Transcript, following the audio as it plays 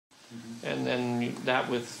And then that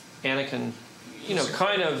with Anakin,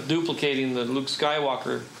 kind of duplicating the Luke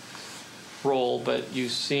Skywalker role, but you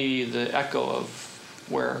see the echo of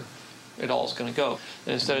where it all is going to go.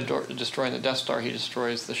 And instead of destroying the Death Star, he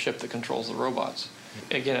destroys the ship that controls the robots.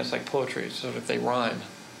 Again, it's like poetry, so if they rhyme.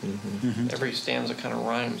 Mm-hmm. Every stanza kind of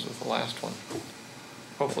rhymes with the last one.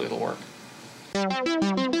 Hopefully it'll work.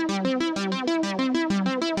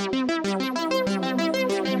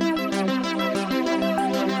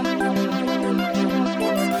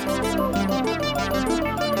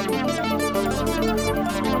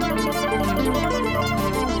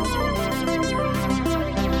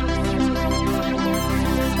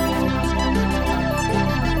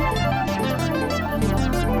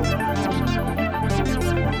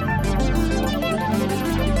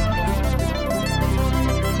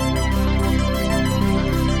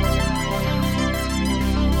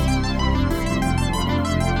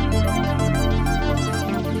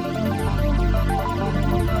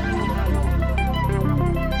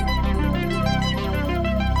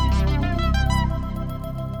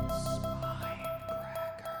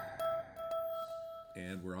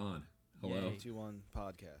 And we're on. Hello. 321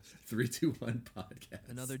 podcast. 321 podcast.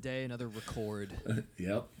 Another day, another record.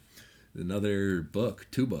 Yep. Another book.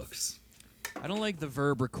 2 books. I don't like the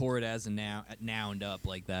verb record as a nouned up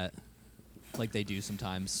like that, like they do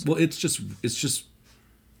sometimes. Well, it's just.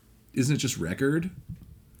 Isn't it just record?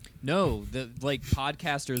 No, the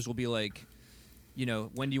podcasters will be like,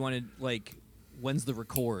 when do you want to when's the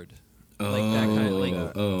record? Like that kind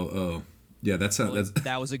of Oh. Yeah, that's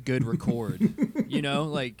that was a good record.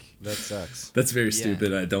 That sucks. That's very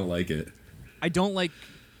stupid. I don't like it. I don't like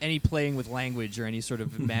any playing with language or any sort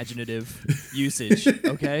of imaginative usage,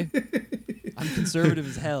 okay? I'm conservative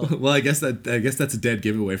as hell. Well, I guess that's a dead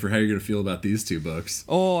giveaway for how you're going to feel about these 2 books.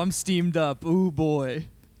 Oh, I'm steamed up. Ooh, boy.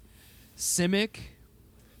 Simic,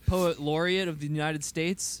 Poet Laureate of the United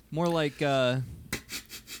States. More like,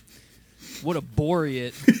 what a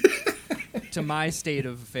boreate to my state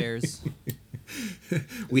of affairs.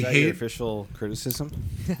 Is that your official criticism?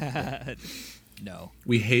 No.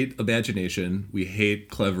 We hate imagination. We hate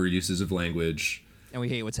clever uses of language. And we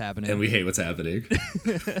hate what's happening.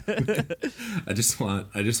 I just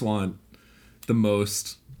want the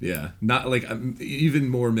most, not like I'm even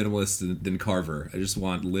more minimalist than Carver. I just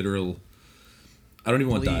want literal. I don't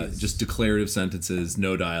even want that. Just declarative sentences,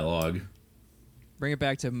 no dialogue. Bring it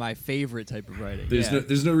back to my favorite type of writing.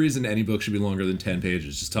 There's no reason any book should be longer than 10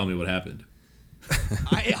 pages. Just tell me what happened.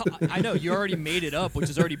 I know you already made it up, which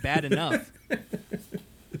is already bad enough.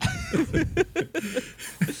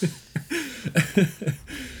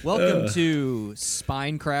 Welcome to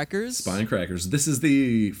Spine Crackers. Spine Crackers. This is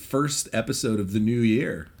the first episode of the new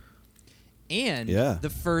year. And the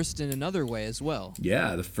first in another way as well.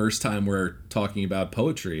 Yeah, the first time we're talking about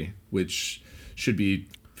poetry, which should be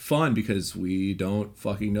fun because we don't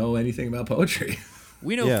fucking know anything about poetry.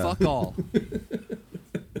 We know fuck all.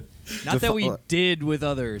 Not that we did with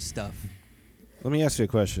other stuff. Let me ask you a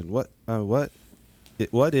question. What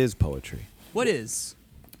is poetry? What is?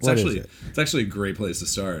 It's actually a great place to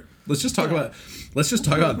start. Let's just talk about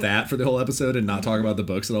that for the whole episode and not talk about the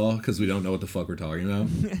books at all because we don't know what the fuck we're talking about.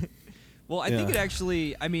 Well, I think it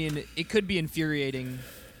actually, it could be infuriating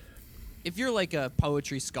if you're like a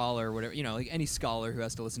poetry scholar or whatever, like any scholar who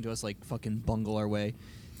has to listen to us like fucking bungle our way.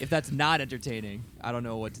 If that's not entertaining, I don't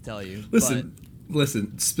know what to tell you. Listen,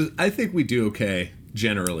 I think we do okay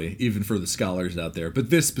generally, even for the scholars out there. But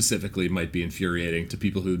this specifically might be infuriating to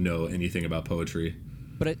people who know anything about poetry.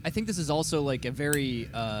 But I think this is also like a very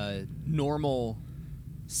normal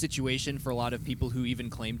situation for a lot of people who even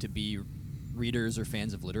claim to be readers or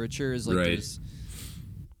fans of literature. Is like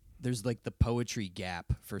there's like the poetry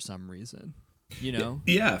gap for some reason.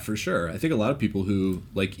 Yeah, for sure. I think a lot of people who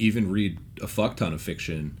like even read a fuck ton of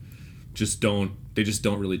fiction just don't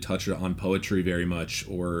really touch on poetry very much,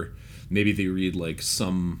 or maybe they read like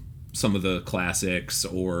some of the classics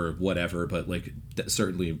or whatever, but like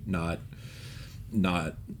certainly not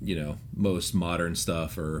most modern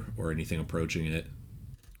stuff or anything approaching it.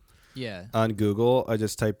 Yeah. On Google, I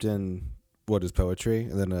just typed in what is poetry,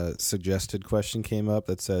 and then a suggested question came up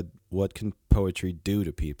that said, what can poetry do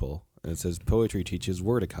to people? And it says poetry teaches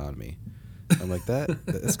word economy. I'm like,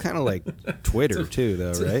 that's kind of like Twitter too,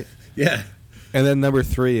 though, right? Yeah. And then number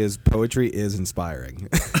 3 is poetry is inspiring.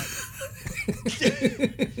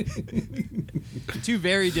 Two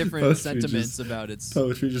very different sentiments about it.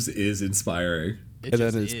 Poetry just is inspiring. And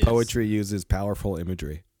then it's poetry uses powerful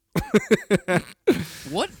imagery.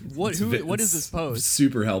 What is this post?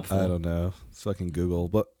 Super helpful. I don't know. It's fucking Google,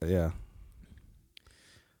 but yeah.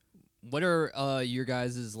 What are your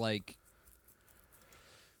guys' like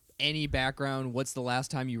any background? What's the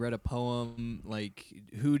last time you read a poem? Like,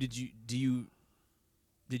 who did you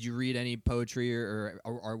read any poetry, or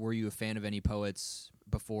were you a fan of any poets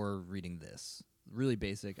before reading this? Really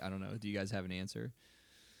basic. I don't know. Do you guys have an answer?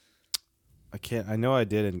 I know I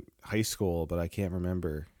did in high school, but I can't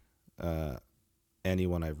remember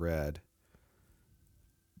anyone I've read.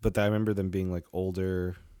 But I remember them being like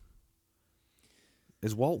older.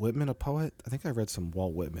 Is Walt Whitman a poet? I think I read some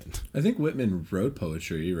Walt Whitman. I think Whitman wrote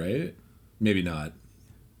poetry, right? Maybe not.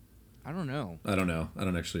 I don't know. I don't know. I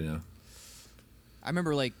don't actually know. I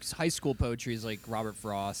remember like high school poetry is like Robert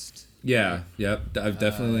Frost. Yeah, yep. I've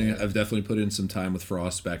definitely put in some time with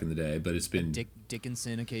Frost back in the day, but it's been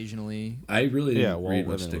Dickinson occasionally. I really didn't Walt read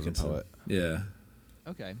much Whitman was a Dickinson. poet. Yeah.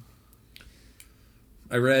 Okay.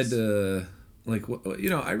 I read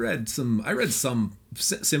I read some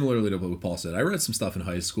similarly to what Paul said. I read some stuff in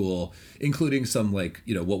high school, including some like,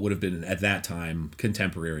 what would have been at that time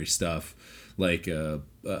contemporary stuff. Like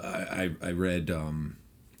I read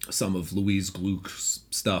some of Louise Gluck's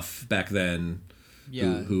stuff back then.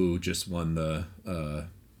 Yeah. Who just won the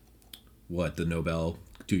Nobel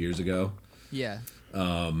 2 years ago. Yeah.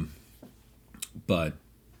 But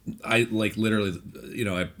I like literally,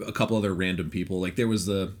 a couple other random people. Like there was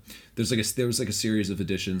a series of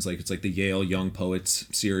editions. Like it's like the Yale Young Poets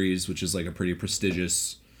series, which is like a pretty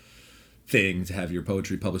prestigious thing to have your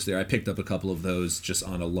poetry published there. I picked up a couple of those just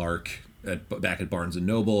on a lark back at Barnes and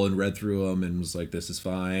Noble and read through them and was like, this is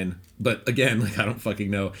fine. But again, like I don't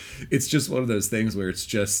fucking know. It's just one of those things where it's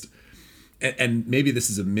just, and maybe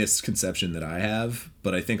this is a misconception that I have,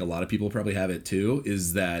 but I think a lot of people probably have it too,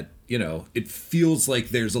 is that, it feels like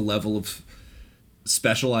there's a level of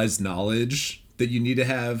specialized knowledge that you need to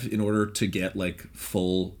have in order to get like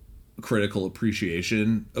full critical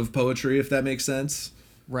appreciation of poetry, if that makes sense.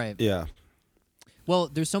 Right. Yeah. Well,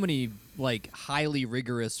 there's so many like highly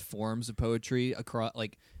rigorous forms of poetry across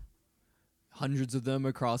like hundreds of them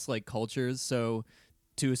across like cultures. So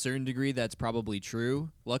to a certain degree, that's probably true.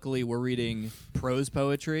 Luckily, we're reading prose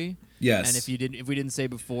poetry. Yes. And if we didn't say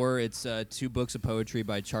before, it's 2 books of poetry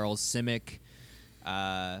by Charles Simic,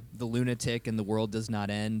 The Lunatic and The World Does Not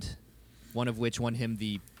End, one of which won him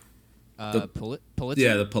the Pulitzer.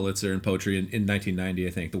 Yeah, the Pulitzer in poetry in 1990,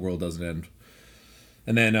 I think. The World Doesn't End.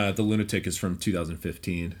 And then The Lunatic is from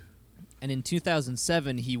 2015. And in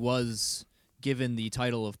 2007, he was given the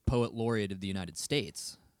title of Poet Laureate of the United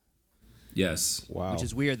States. Yes. Wow. Which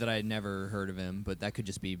is weird that I had never heard of him, but that could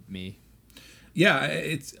just be me. Yeah,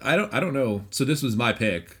 I don't know. So this was my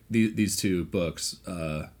pick, these 2 books,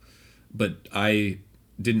 but I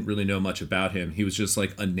didn't really know much about him. He was just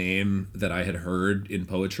like a name that I had heard in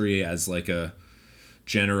poetry as like a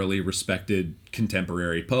generally respected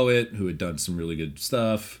contemporary poet who had done some really good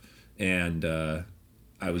stuff, and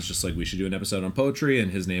I was just like, we should do an episode on poetry,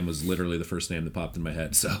 and his name was literally the first name that popped in my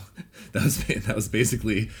head. So that was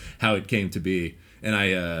basically how it came to be. And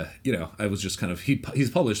I was just kind of,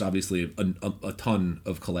 he's published obviously a ton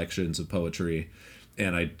of collections of poetry,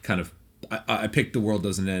 and I picked The World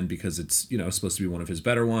Doesn't End because it's, supposed to be one of his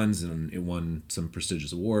better ones, and it won some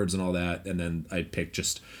prestigious awards and all that. And then I picked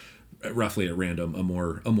just roughly at random a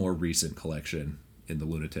more recent collection in The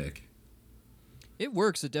Lunatic. It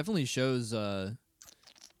works. It definitely shows a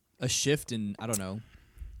shift in, I don't know,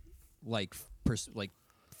 like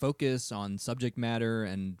focus on subject matter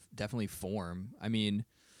and definitely form. I mean,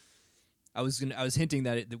 I was hinting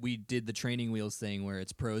that we did the training wheels thing where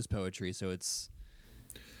it's prose poetry, so it's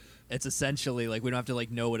essentially like we don't have to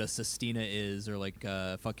like know what a sestina is or like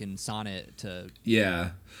a fucking sonnet to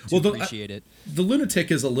appreciate it. The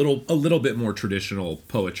Lunatic is a little bit more traditional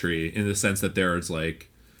poetry in the sense that there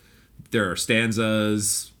are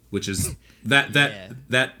stanzas, which is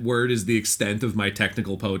that word is the extent of my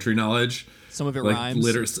technical poetry knowledge. Some of it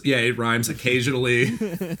rhymes. It rhymes occasionally.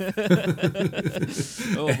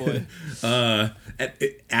 Oh boy.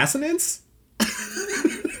 Assonance?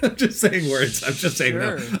 I'm just saying words. I'm just saying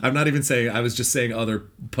Sure. no. I'm not even saying. I was just saying other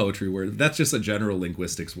poetry words. That's just a general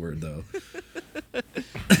linguistics word, though.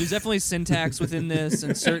 There's definitely syntax within this,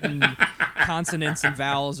 and certain consonants and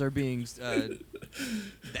vowels are being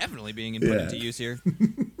definitely being input into use here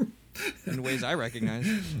in ways I recognize.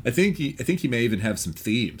 I think he may even have some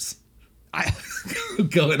themes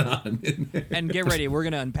going on in there. And get ready, we're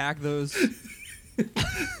gonna unpack those.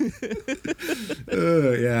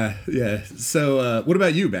 Yeah. So, what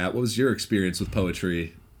about you, Matt? What was your experience with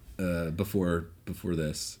poetry before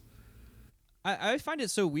this? I find it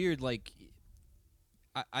so weird. Like,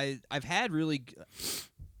 I've had really,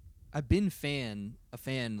 I've been a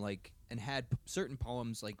fan like, and had certain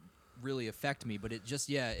poems like really affect me, but it just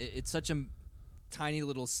it's such a tiny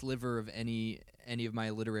little sliver of any of my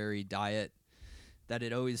literary diet, that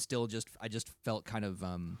it always still I just felt kind of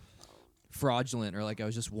fraudulent, or like I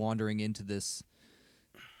was just wandering into this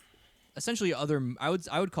essentially I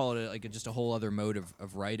would call it like just a whole other mode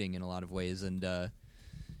of writing in a lot of ways. And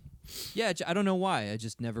yeah, I don't know why. I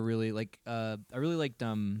just never really I really liked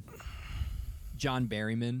John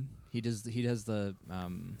Berryman. He does the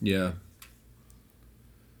Yeah.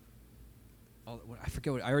 I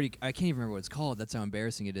forget what I can't even remember what it's called. That's how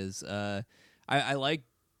embarrassing it is. I like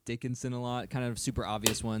Dickinson a lot, kind of super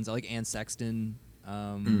obvious ones. I like Anne Sexton,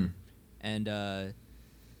 and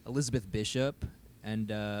Elizabeth Bishop,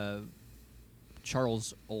 and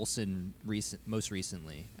Charles Olson most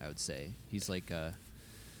recently, I would say. He's like I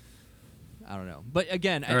don't know. But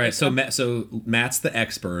again, all right, so Matt's the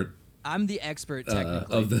expert. I'm the expert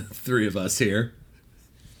technically of the three of us here.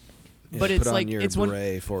 But yeah, it's put like on your it's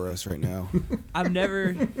beret for us right now. I've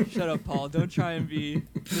never shut up, Paul. Don't try and be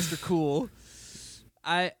Mr. Cool.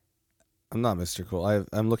 I'm not Mr. Cool.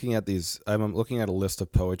 I'm looking at these. I'm looking at a list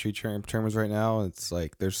of poetry terms right now. And it's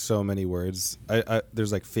like there's so many words.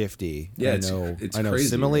 There's like 50. Yeah, I know crazy,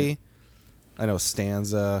 simile. right? I know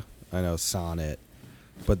stanza. I know sonnet.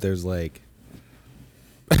 But there's like.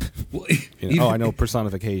 Well, I know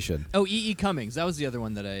personification. Oh, E.E. Cummings. That was the other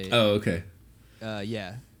one that I. Oh, okay.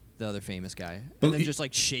 Yeah, the other famous guy. But and then just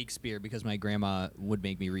like Shakespeare, because my grandma would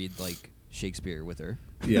make me read like Shakespeare with her.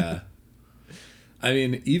 Yeah. I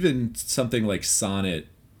mean, even something like sonnet,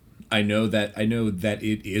 I know that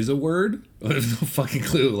it is a word. I have no fucking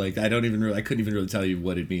clue. Like I couldn't even really tell you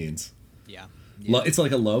what it means. Yeah. It's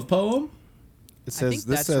like a love poem. It says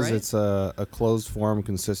right. It's a closed form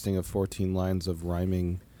consisting of 14 lines of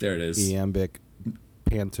rhyming. There it is. Iambic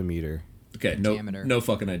pentameter. Okay, no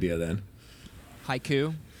fucking idea then.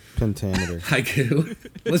 Haiku. Pentameter. Haiku.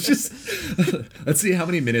 Let's see how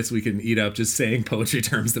many minutes we can eat up just saying poetry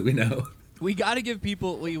terms that we know. We got to give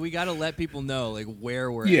people. We got to let people know like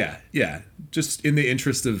where we're at. Yeah. Just in the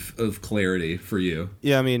interest of clarity for you.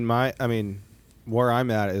 Yeah, I mean, where I'm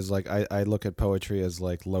at is like I look at poetry as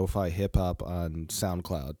like lo-fi hip hop on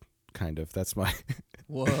SoundCloud, kind of. That's my.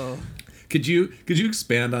 Whoa. Could you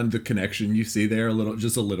expand on the connection you see there a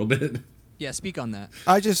little bit? Yeah, speak on that.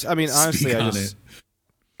 Honestly,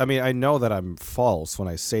 I know that I'm false when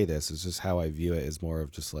I say this. It's just how I view it is more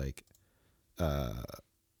of just like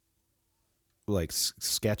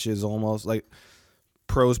sketches almost, like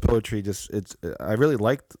prose poetry. I really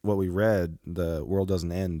liked what we read, the World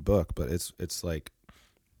Doesn't End book, but it's like,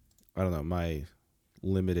 I don't know, my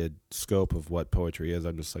limited scope of what poetry is.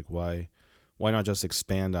 I'm just like, why not just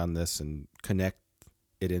expand on this and connect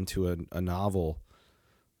it into a novel?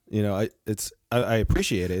 You know, I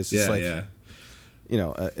appreciate it. It's just you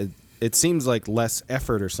know, it seems like less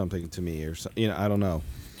effort or something to me, or so, you know, I don't know.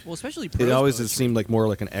 Well, especially prose it always poetry. It seemed like more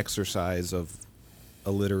like an exercise of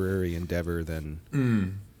a literary endeavor than,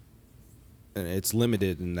 and it's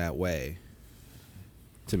limited in that way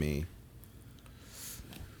to me.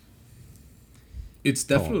 It's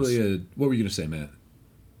definitely what were you gonna say, Matt?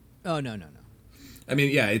 Oh no. I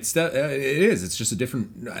mean, yeah, it is. It's just a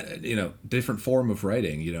different form of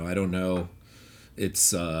writing. You know, I don't know.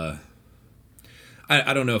 It's I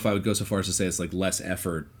don't know if I would go so far as to say it's like less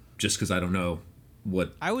effort, just because I don't know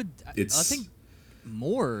what I think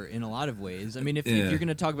more in a lot of ways. I mean, if you're going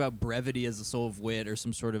to talk about brevity as the soul of wit, or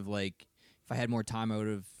some sort of like, if I had more time, I would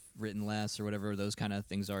have written less, or whatever those kind of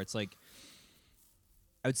things are. It's like,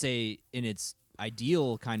 I would say in its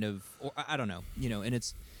ideal kind of, or I don't know, you know, and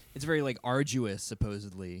it's very like arduous,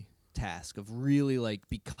 supposedly, task of really like,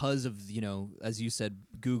 because of, you know, as you said,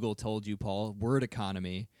 Google told you, Paul, word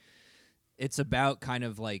economy. It's about kind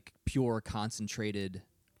of like pure concentrated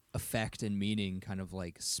effect and meaning, kind of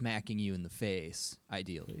like smacking you in the face,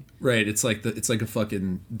 ideally. Right. It's like a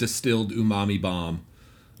fucking distilled umami bomb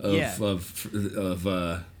of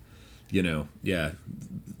you know, yeah.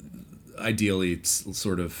 Ideally, it's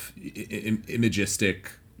sort of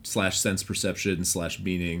imagistic / sense perception /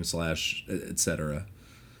 meaning / etc.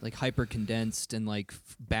 Like hyper condensed and like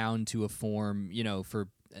bound to a form, you know, for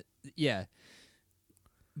yeah.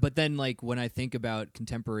 But then, like, when I think about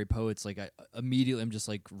contemporary poets, like, I immediately I'm just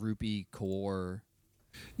like Rupi Kaur,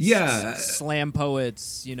 slam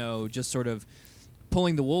poets, you know, just sort of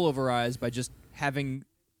pulling the wool over our eyes by just having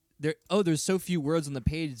there's so few words on the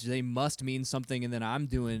page, they must mean something, and then I'm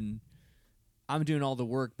doing all the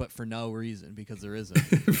work, but for no reason, because there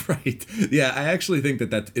isn't. Right. Yeah, I actually think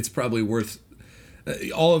that it's probably worth.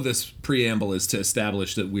 All of this preamble is to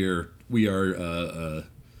establish that we are.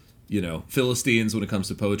 You know, Philistines when it comes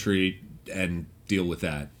to poetry, and deal with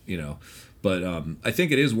that, you know. But I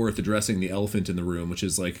think it is worth addressing the elephant in the room, which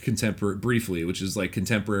is like contemporary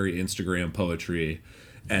Instagram poetry,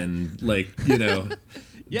 and like, you know,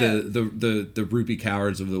 Yeah. the Rupi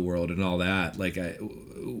Cowards of the world and all that. Like,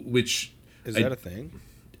 which Is that a thing?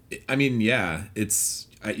 I mean, yeah, it's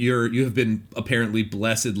you have been apparently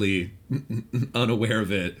blessedly unaware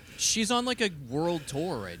of it. She's on like a world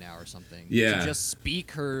tour right now or something. Yeah. To just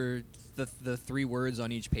speak the 3 words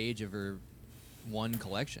on each page of her one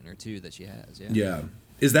collection or 2 that she has. Yeah. Yeah,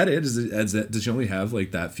 is that it? Does she only have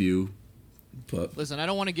like that few? But Listen, I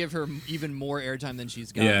don't want to give her even more airtime than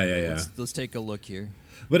she's got. Yeah. Let's take a look here.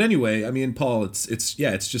 But anyway, I mean, Paul, it's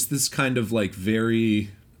just this kind of like very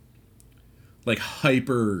like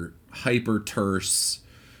hyper terse,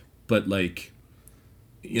 but like,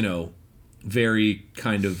 you know, very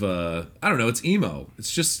kind of I don't know, it's emo.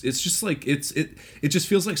 It's just like it just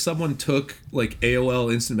feels like someone took like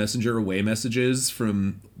AOL Instant Messenger away messages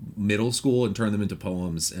from middle school and turned them into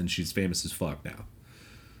poems, and she's famous as fuck now.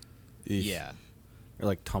 Eesh. Yeah. Or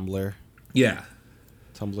like Tumblr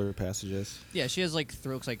passages. Yeah, she has like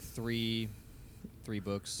looks like three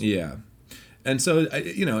books. Yeah. And so,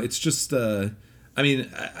 you know, it's just, I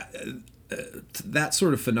mean, that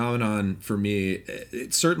sort of phenomenon for me,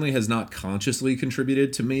 it certainly has not consciously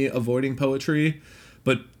contributed to me avoiding poetry,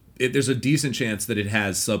 but there's a decent chance that it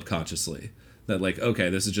has subconsciously. That like,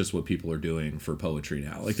 okay, this is just what people are doing for poetry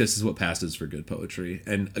now. Like, this is what passes for good poetry.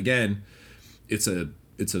 And again, it's a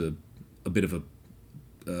bit of a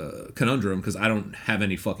conundrum, because I don't have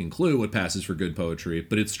any fucking clue what passes for good poetry,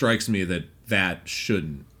 but it strikes me that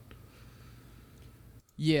shouldn't.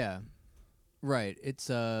 Yeah. Right.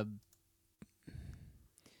 It's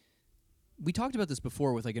we talked about this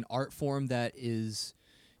before with like an art form that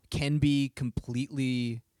can be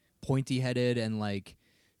completely pointy-headed and like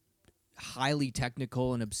highly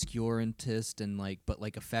technical and obscurantist and like but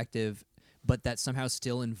like effective, but that somehow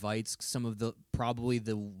still invites some of the probably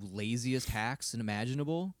the laziest hacks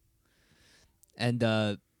imaginable. And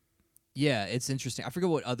yeah, it's interesting. I forget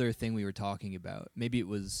what other thing we were talking about. Maybe it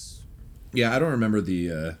was... Yeah, I don't remember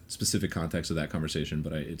the specific context of that conversation,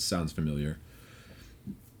 but it sounds familiar.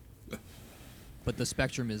 But the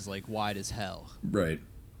spectrum is like wide as hell. Right.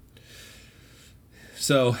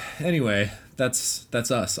 So anyway, that's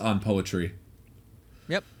us on poetry.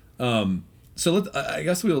 Yep. So I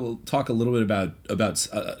guess we'll talk a little bit about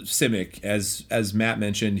Simic. As Matt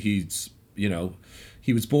mentioned, he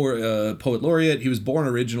was born poet laureate. He was born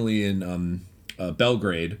originally in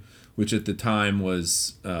Belgrade, which at the time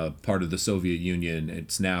was part of the Soviet Union.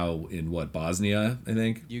 It's now in Bosnia, I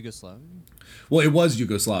think. Yugoslavia. Well, it was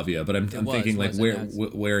Yugoslavia, but I'm thinking like wasn't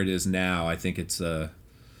it? where it is now. I think it's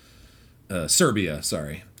Serbia.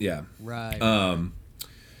 Sorry, yeah. Right.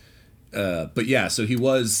 But yeah, so he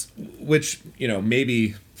was, which, you know,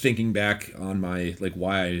 maybe thinking back on my, like,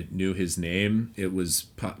 why I knew his name, it was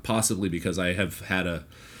possibly because I have had a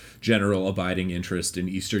general abiding interest in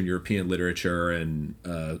Eastern European literature and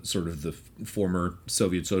sort of the former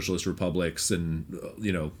Soviet Socialist republics, and,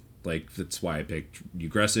 you know, like, that's why I picked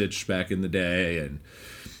Ugresich back in the day and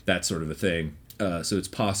that sort of a thing. So it's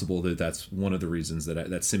possible that that's one of the reasons that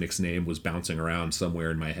that Simic's name was bouncing around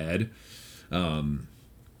somewhere in my head. And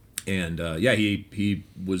yeah, he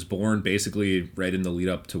was born basically right in the lead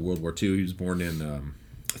up to World War II. He was born in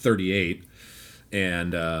 1938,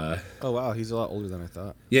 and oh wow, he's a lot older than I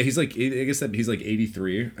thought. Yeah, he's like, I guess that he's like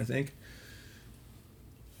 83, I think.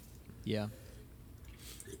 Yeah.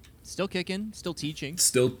 Still kicking, still teaching.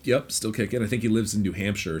 Still kicking. I think he lives in New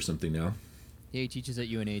Hampshire or something now. Yeah, he teaches at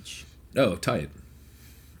UNH. Oh, tight.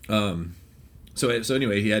 So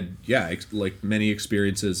anyway, he had like many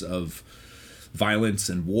experiences of violence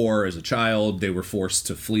and war as a child. They were forced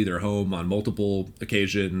to flee their home on multiple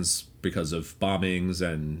occasions because of bombings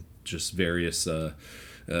and just various the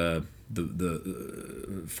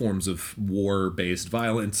forms of war-based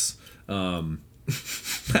violence. I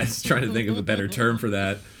was trying to think of a better term for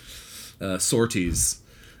that. Sorties.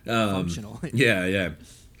 Functional. Yeah.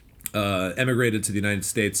 Emigrated to the United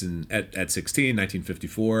States at 16,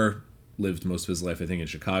 1954. Lived most of his life, I think, in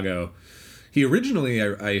Chicago. He originally,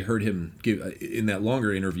 I heard him give in that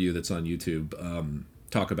longer interview that's on YouTube,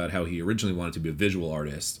 talk about how he originally wanted to be a visual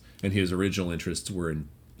artist, and his original interests were in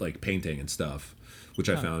like painting and stuff, which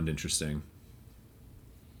I found interesting.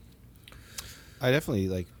 I definitely,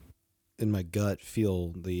 like, in my gut, feel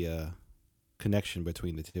the connection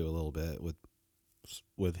between the two a little bit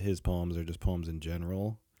with his poems or just poems in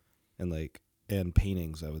general, and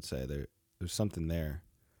paintings. I would say there's something there.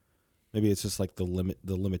 Maybe it's just like the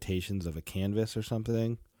limitations of a canvas or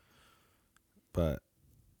something. Or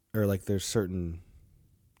like there's certain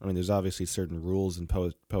I mean, there's obviously certain rules in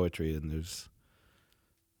poetry, and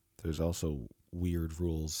there's also weird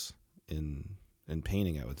rules in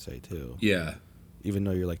painting, I would say, too. Yeah. Even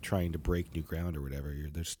though you're like trying to break new ground or whatever,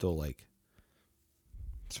 there's still like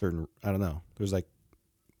certain, I don't know, there's like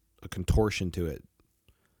a contortion to it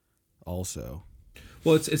also.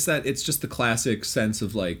 Well, it's just the classic sense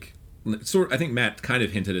of like, I think Matt kind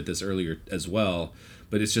of hinted at this earlier as well,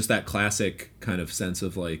 but it's just that classic kind of sense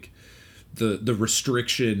of like the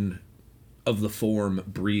restriction of the form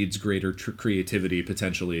breeds greater creativity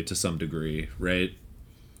potentially to some degree, right?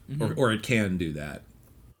 Mm-hmm. Or it can do that.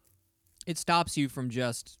 It stops you from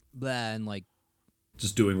just blah and like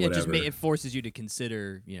just doing whatever. It forces you to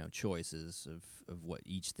consider, choices of what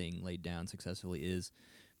each thing laid down successfully is.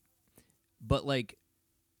 But like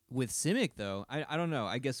with Simic though, I don't know.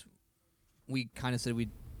 I guess we kind of said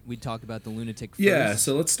we'd talk about the Lunatic first. Yeah,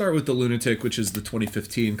 so let's start with the Lunatic, which is the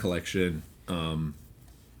 2015 collection.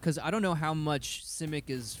 Because I don't know how much Simic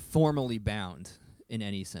is formally bound in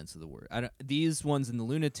any sense of the word. These ones in the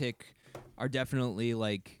Lunatic are definitely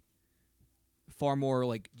like far more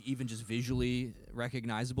like even just visually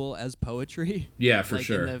recognizable as poetry. Yeah, for like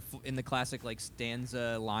sure. In the classic like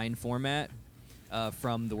stanza line format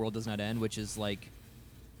from The World Does Not End, which is like,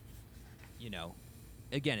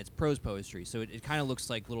 again, it's prose poetry, so it kind of looks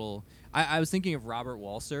like little. I was thinking of Robert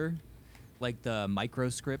Walser, like the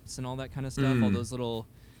microscripts and all that kind of stuff. All those little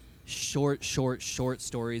short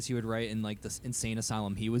stories he would write in like the insane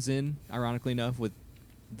asylum he was in. Ironically enough, with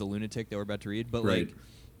the Lunatic that we're about to read, but right. like.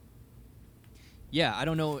 Yeah, I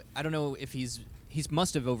don't know if he's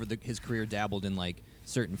must have over his career dabbled in like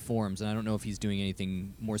certain forms, and I don't know if he's doing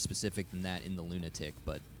anything more specific than that in the Lunatic,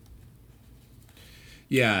 but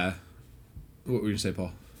yeah. What were you say,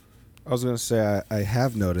 Paul? I was going to say I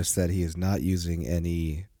have noticed that he is not using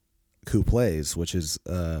any couplets, which is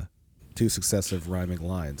 2 successive rhyming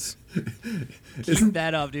lines. Keep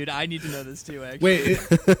that up, dude. I need to know this too. Actually, wait,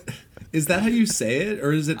 is that how you say it,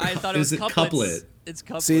 or is it? I thought it was couplet? It's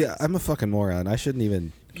couplet. See, I'm a fucking moron. I shouldn't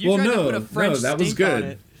even. No, that was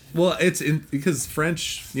good. Well, it's because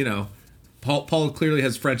French. Paul clearly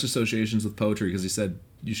has French associations with poetry because he said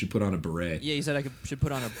you should put on a beret. Yeah, he said I should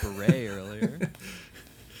put on a beret earlier.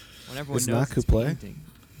 When everyone it's knows not couplet.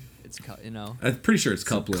 It's I'm pretty sure it's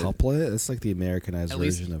couplet. Couplet? It's like the Americanized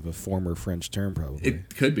version of a former French term, probably.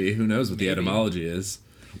 It could be. Who knows what the etymology is?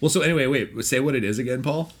 Well, so anyway, wait. Say what it is again,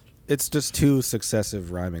 Paul. It's just 2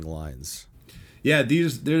 successive rhyming lines. Yeah,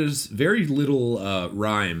 there's very little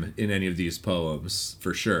rhyme in any of these poems,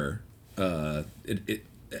 for sure.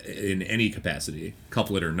 In any capacity,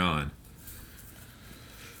 couplet or non.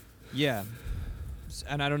 Yeah,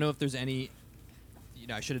 and I don't know if there's any.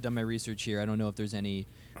 I should have done my research here. I don't know if there's any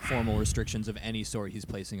formal restrictions of any sort he's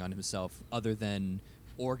placing on himself, other than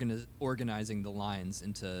organizing the lines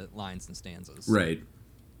into lines and stanzas. Right.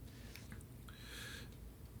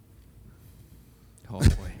 Oh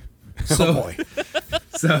boy. Oh boy.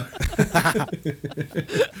 So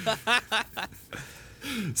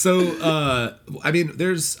I mean,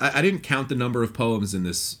 I didn't count the number of poems in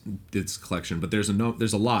this collection, but there's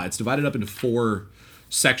a lot. It's divided up into 4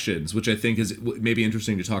 sections, which I think is maybe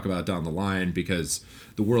interesting to talk about down the line, because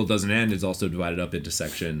The World Doesn't End is also divided up into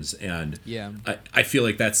sections, and yeah, I feel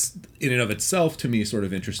like that's in and of itself to me sort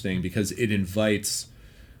of interesting, because it invites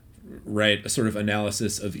a sort of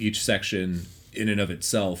analysis of each section in and of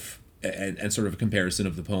itself, and sort of a comparison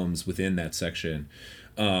of the poems within that section.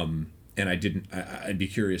 And I'd be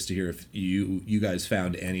curious to hear if you guys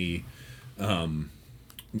found any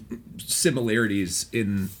similarities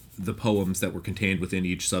in the poems that were contained within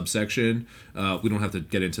each subsection. We don't have to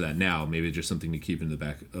get into that now. Maybe just something to keep in the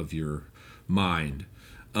back of your mind.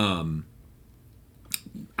 I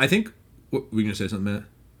think, were you going to say something, Matt?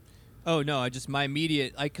 Oh, no, my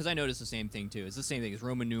immediate, because I noticed the same thing, too. It's the same thing as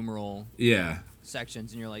Roman numeral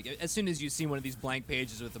sections, and you're like, as soon as you see one of these blank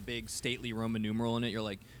pages with a big stately Roman numeral in it, you're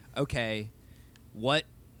like, okay, what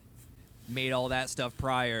made all that stuff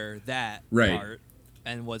prior that part,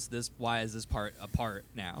 and why is this part a part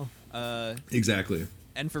now? Exactly.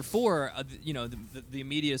 And for 4, the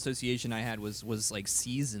immediate association I had was like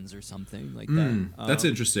seasons or something like that. That's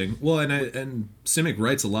interesting. Well, and Simic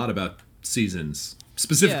writes a lot about seasons,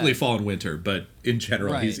 specifically fall and winter, but in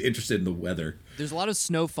general, he's interested in the weather. There's a lot of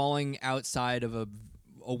snow falling outside of a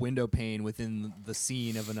window pane within the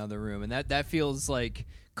scene of another room, and that feels like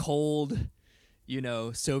cold,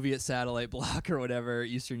 Soviet satellite block or whatever,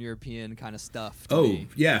 Eastern European kind of stuff. To me.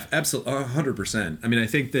 Yeah, absolutely, 100%. I mean, I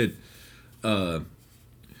think that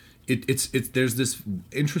there's this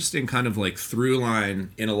interesting kind of like through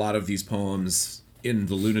line in a lot of these poems in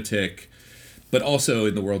the Lunatic, but also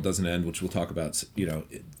in The World Doesn't End, which we'll talk about,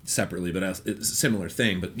 separately, but it's a similar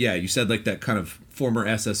thing. But yeah, you said like that kind of former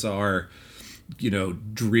SSR,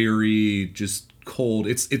 dreary, just cold.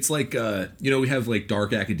 It's like we have like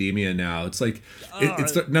dark academia now. It's like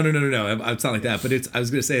it's no. It's not like that. But I was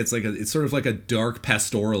gonna say it's sort of like a dark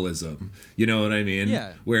pastoralism. You know what I mean?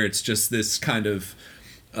 Yeah. Where it's just this kind of.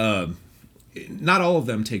 Not all of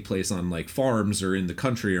them take place on like farms or in the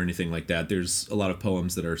country or anything like that. There's a lot of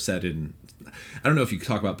poems that are set in. I don't know if you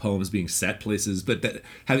talk about poems being set places, but that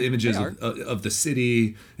have images of the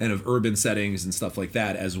city and of urban settings and stuff like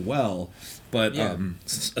that as well. But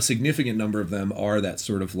a significant number of them are that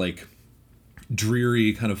sort of like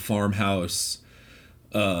dreary kind of farmhouse,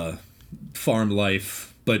 farm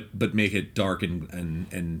life, but make it dark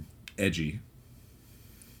and edgy.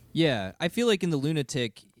 Yeah, I feel like in The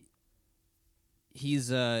Lunatic, he's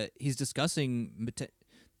discussing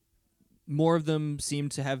more of them seem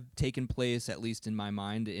to have taken place, at least in my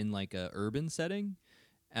mind, in like a urban setting.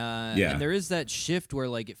 And there is that shift where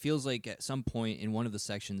like it feels like at some point in one of the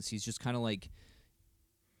sections he's just kind of like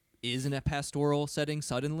is in a pastoral setting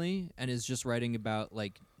suddenly and is just writing about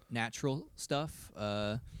like natural stuff.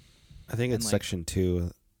 I think it's section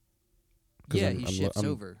 2. Yeah, he shifts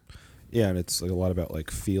over. Yeah, and it's like a lot about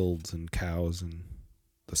like fields and cows and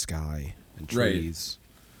the sky and trees. Right.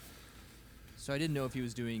 So I didn't know if he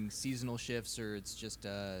was doing seasonal shifts or it's just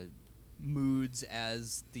moods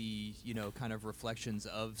as the, kind of reflections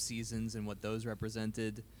of seasons and what those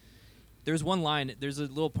represented. There's one line, there's a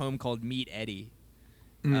little poem called Meet Eddie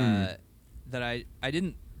that I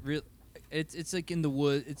didn't really, it's like in the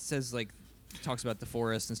wood, it says like, talks about the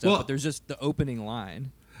forest and stuff, but there's just the opening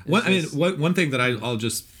line. One thing that I'll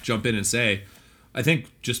just jump in and say, I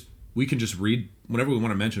think we can just read, whenever we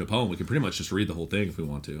want to mention a poem, we can pretty much just read the whole thing if we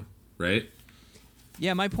want to, right?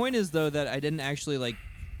 Yeah, my point is though that I didn't actually like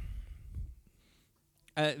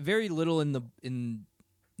very little in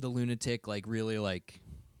the Lunatic like really like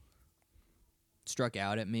struck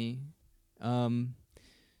out at me, and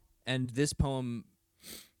this poem,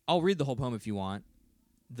 I'll read the whole poem if you want.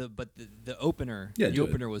 The opener,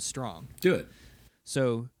 opener was strong. Do it.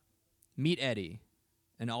 So, Meet Eddie,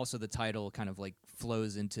 and also the title kind of like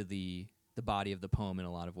flows into the body of the poem in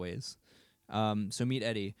a lot of ways. So Meet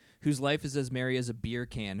Eddie, whose life is as merry as a beer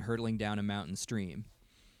can hurtling down a mountain stream.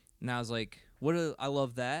 And I was like, I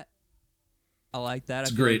love that. I like that.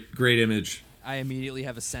 It's great image. I immediately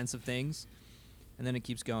have a sense of things. And then it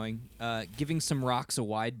keeps going. Giving some rocks a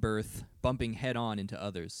wide berth, bumping head on into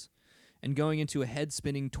others. And going into a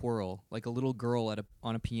head-spinning twirl, like a little girl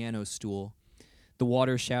on a piano stool. The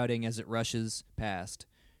water shouting as it rushes past.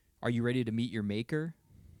 Are you ready to meet your maker?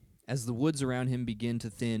 As the woods around him begin to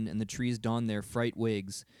thin and the trees don their fright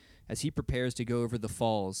wigs, as he prepares to go over the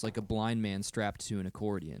falls like a blind man strapped to an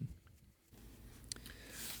accordion.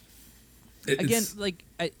 Again, like,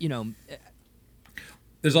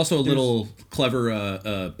 there's also a little clever, I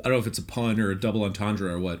don't know if it's a pun or a double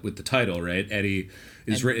entendre or what, with the title, right? Eddie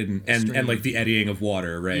is written, and like the eddying of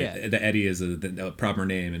water, right? Yeah. The Eddie is the proper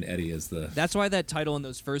name, and Eddie is the... That's why that title in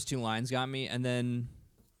those first two lines got me, and then...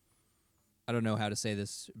 I don't know how to say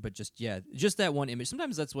this, but just that one image.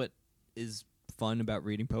 Sometimes that's what is fun about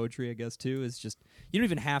reading poetry, I guess, too, is just, you don't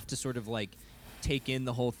even have to sort of, like, take in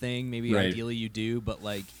the whole thing. Maybe ideally you do, but,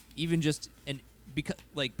 like, even just, and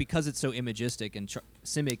because it's so imagistic, and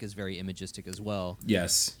Simic is very imagistic as well.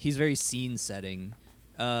 Yes. He's very scene setting.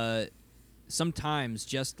 Sometimes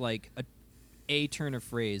just, like, a turn of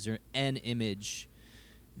phrase or an image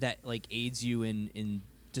that, like, aids you in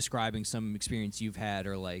describing some experience you've had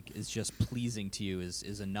or like is just pleasing to you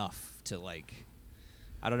is enough to like,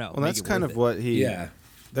 I don't know. Well, that's kind of what he. Yeah.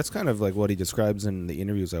 That's kind of like what he describes in the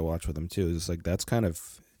interviews I watch with him too. Is like that's kind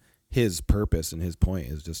of his purpose and his point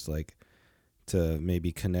is just like to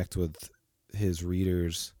maybe connect with his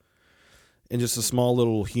readers in just a small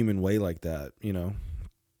little human way like that. I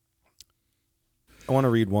want to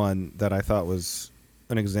read one that I thought was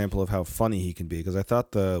an example of how funny he can be because I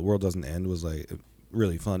thought The World Doesn't End was like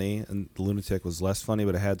really funny, and The Lunatic was less funny,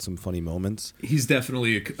 but it had some funny moments. He's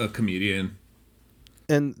definitely a comedian.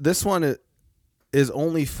 And this one is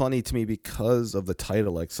only funny to me because of the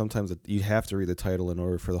title. Like, sometimes you have to read the title in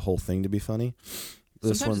order for the whole thing to be funny.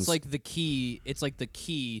 Sometimes it's like the key. It's like the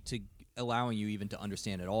key to allowing you even to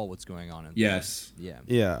understand at all what's going on. Yes.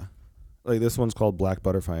 Yeah. Like, this one's called Black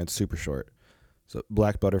Butterfly. It's super short. So,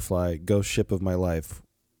 Black Butterfly, ghost ship of my life,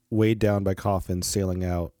 weighed down by coffins sailing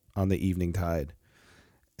out on the evening tide.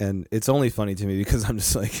 And it's only funny to me because I'm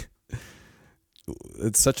just like,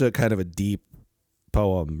 it's such a kind of a deep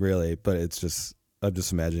poem, really, but it's just, I'm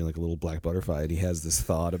just imagining like a little black butterfly, and he has this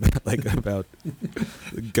thought about about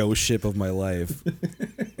the ghost ship of my life.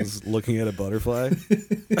 Just looking at a butterfly.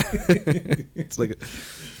 It's like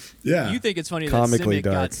Yeah. You think it's funny Comically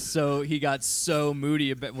that dark. he got so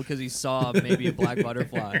moody because he saw maybe a black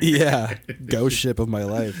butterfly. yeah, ghost ship of my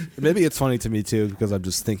life. Maybe it's funny to me too because I'm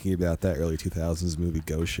just thinking about that early 2000s movie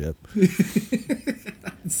Ghost Ship.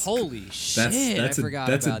 Holy shit! That's I forgot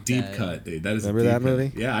that's about a deep that. cut, dude. That is Remember a deep that movie?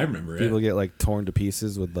 cut. Yeah, I remember People it. get like torn to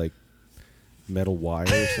pieces with like metal wire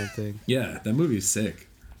or something. Yeah, that movie's sick.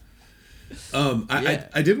 Yeah.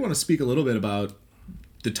 I did want to speak a little bit about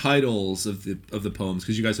the titles of the poems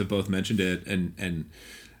because you guys have both mentioned it, and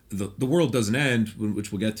the world doesn't end,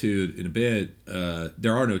 which we'll get to in a bit.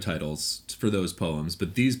 There are no titles for those poems,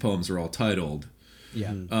 but these poems are all titled.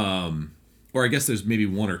 Yeah. Or I guess there's maybe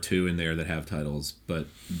one or two in there that have titles, but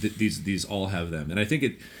these all have them. And I think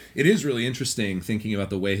it is really interesting thinking about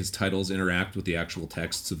the way his titles interact with the actual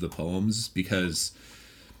texts of the poems, because,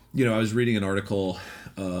 you know, I was reading an article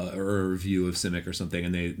or a review of Simic or something,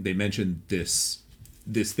 and they mentioned this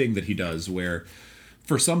thing that he does where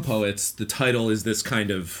for some poets the title is this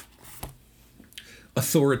kind of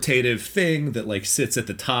authoritative thing that like sits at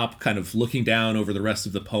the top kind of looking down over the rest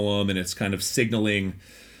of the poem, and it's kind of signaling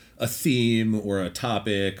a theme or a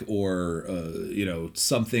topic or you know,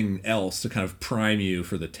 something else to kind of prime you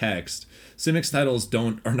for the text. Simic's titles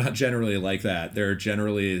are not generally like that. They're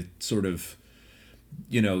generally sort of,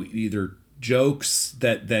 you know, either jokes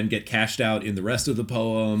that then get cashed out in the rest of the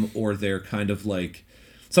poem, or they're kind of like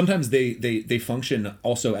sometimes they function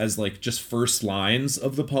also as like just first lines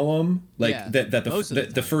of the poem, like Yeah, that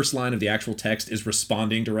the the first line of the actual text is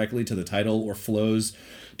responding directly to the title or flows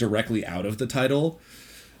directly out of the title.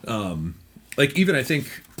 Like even I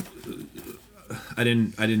think I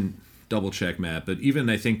didn't double check, Matt, but even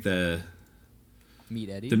I think the Meet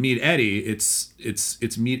Eddie,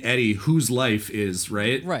 it's Meet Eddie whose life is,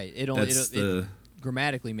 right? Right. It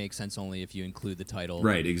grammatically makes sense only if you include the title.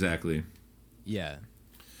 Right, exactly. Yeah.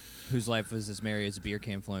 Whose life was as merry as a beer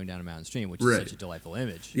can flowing down a mountain stream, which Right. is such a delightful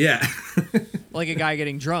image. Yeah. Like a guy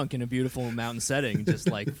getting drunk in a beautiful mountain setting, just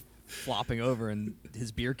like flopping over, and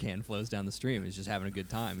his beer can flows down the stream. He's just having a good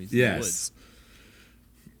time. He's in the Yes.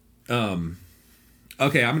 woods.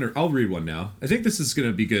 Okay, I'll read one now. I think this is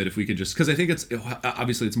gonna be good if we could just, because I think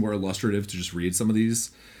obviously it's more illustrative to just read some of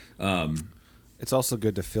these. It's also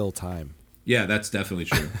good to fill time. Yeah, that's definitely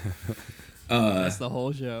true. That's the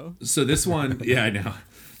whole show. So this one, yeah, I know.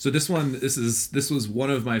 So this was one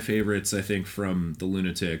of my favorites, I think, from The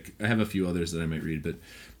Lunatic. I have a few others that I might read, but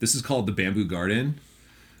this is called The Bamboo Garden.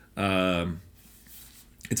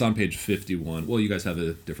 It's on page 51. Well, you guys have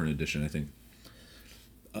a different edition, I think.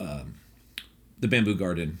 The Bamboo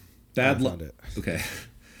Garden. Bad luck. Okay.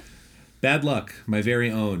 Bad luck, my very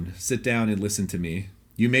own. Sit down and listen to me.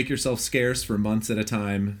 You make yourself scarce for months at a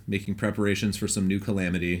time, making preparations for some new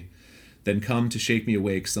calamity. Then come to shake me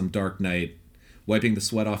awake some dark night, wiping the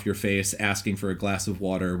sweat off your face, asking for a glass of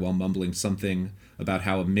water while mumbling something about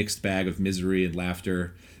how a mixed bag of misery and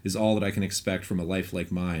laughter is all that I can expect from a life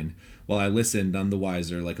like mine, while I listen none the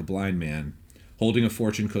wiser like a blind man, holding a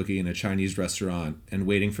fortune cookie in a Chinese restaurant and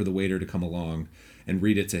waiting for the waiter to come along and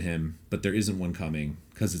read it to him, but there isn't one coming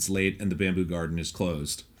because it's late and the bamboo garden is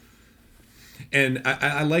closed. And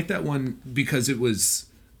I like that one because it's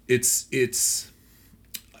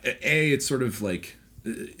sort of like,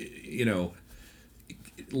 you know,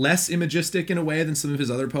 less imagistic in a way than some of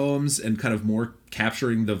his other poems, and kind of more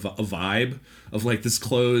capturing the vibe of like this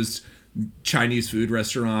closed Chinese food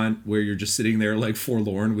restaurant where you're just sitting there like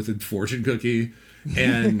forlorn with a fortune cookie.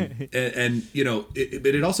 And you know,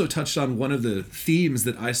 but it also touched on one of the themes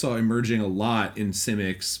that I saw emerging a lot in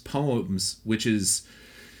Simic's poems, which is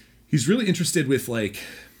he's really interested with like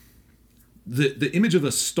the image of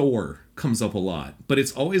a store comes up a lot, but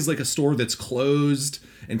it's always like a store that's closed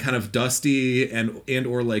and kind of dusty and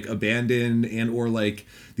or like abandoned, and or like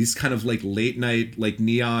these kind of like late night like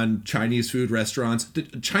neon Chinese food restaurants. The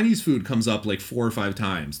Chinese food comes up like 4 or 5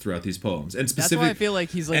 times throughout these poems, and That's why I feel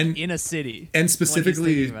like he's like in a city, and specifically when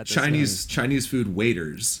he's thinking about this Chinese food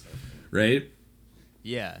waiters, right?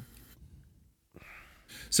 Yeah.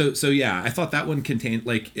 So yeah, I thought that one contained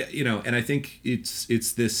like, you know, and I think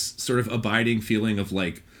it's this sort of abiding feeling of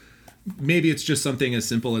like, maybe it's just something as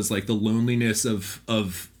simple as like the loneliness of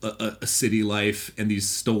a city life and these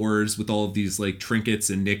stores with all of these like trinkets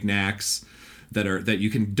and knickknacks that you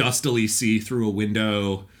can dustily see through a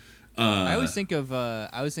window. I always think of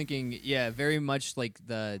I was thinking, yeah, very much like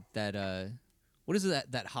that what is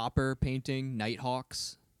it, that Hopper painting,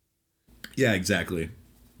 Nighthawks? Yeah, exactly.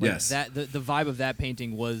 Like yes. That the vibe of that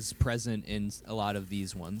painting was present in a lot of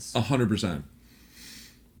these ones. 100%.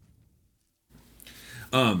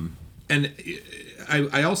 And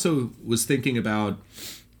I also was thinking about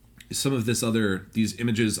some of these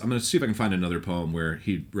images. I'm going to see if I can find another poem where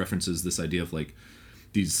he references this idea of like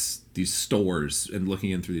these stores and looking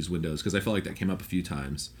in through these windows, because I felt like that came up a few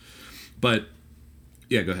times. But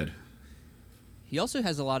yeah, go ahead. He also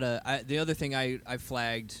has a lot of the other thing I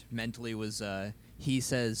flagged mentally was he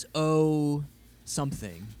says "oh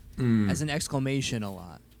something" as an exclamation a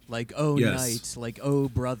lot, like "oh Yes. night," like "oh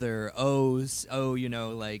brother," "oh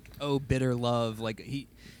like "oh bitter love," like he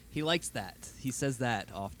likes that. He says that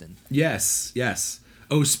often. Yes.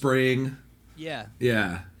 Oh, spring. Yeah,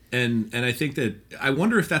 Yeah. And I think that I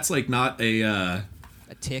wonder if that's like not a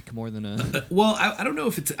tick more than a well, I don't know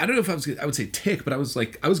if I would say tick, but I was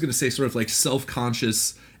going to say sort of like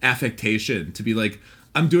self-conscious affectation, to be like,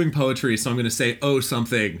 I'm doing poetry, so I'm going to say oh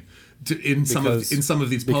something in some of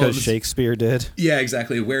these poems because Shakespeare did. Yeah,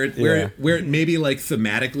 exactly. Where it maybe like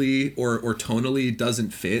thematically or tonally doesn't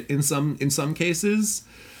fit in some cases,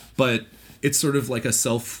 but it's sort of like a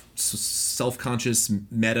self-conscious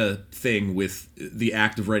meta thing with the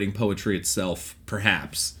act of writing poetry itself,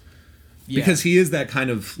 perhaps. Yeah. Because he is that kind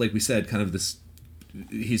of, like we said, kind of this,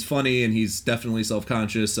 he's funny and he's definitely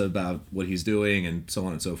self-conscious about what he's doing and so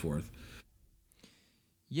on and so forth.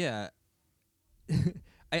 Yeah.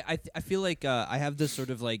 I feel like I have this sort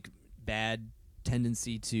of like bad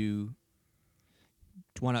tendency to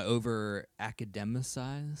want to over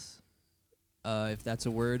academicize, if that's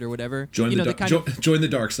a word or whatever. Join the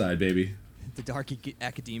dark side, baby. The dark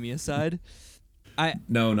academia side.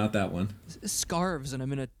 No, not that one. Scarves, and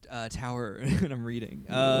I'm in a tower and I'm reading.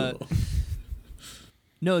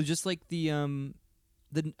 No, just like I mean,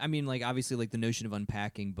 like obviously like the notion of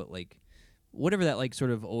unpacking, but like whatever that like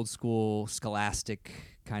sort of old school scholastic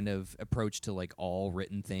kind of approach to like all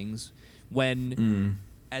written things. When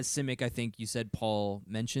as Simic, I think you said Paul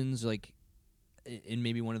mentions like in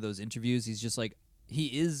maybe one of those interviews, he's just like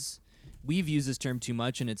we've used this term too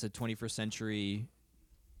much and it's a 21st century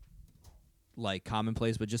like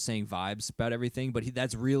commonplace, but just saying vibes about everything. But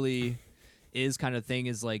that's really is kind of thing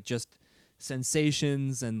is like just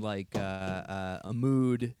sensations and like a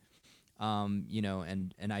mood,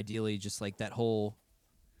 and ideally just like that whole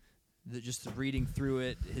just reading through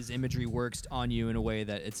it, his imagery works on you in a way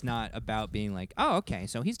that it's not about being like, oh, okay,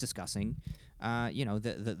 so he's discussing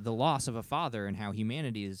the loss of a father and how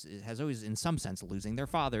humanity has always in some sense losing their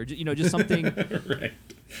father, just something right.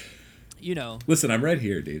 Listen, I'm right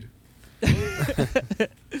here, dude.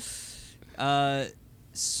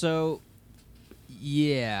 So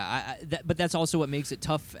yeah, but that's also what makes it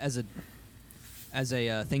tough as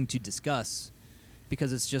a thing to discuss,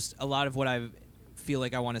 because it's just a lot of what I feel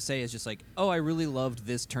like I want to say is just like, oh, I really loved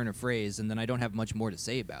this turn of phrase, and then I don't have much more to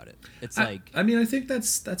say about it. It's I mean, I think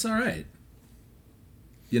that's all right.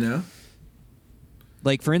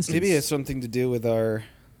 Like for instance, maybe it's something to do with our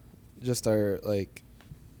like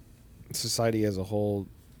society as a whole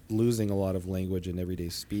losing a lot of language in everyday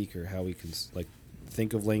speak, or how we can like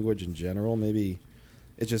think of language in general. Maybe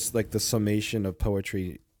it's just like the summation of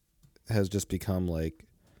poetry has just become like,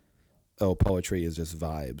 oh, poetry is just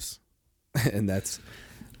vibes. And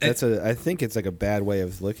I think it's like a bad way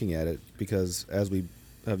of looking at it, because as we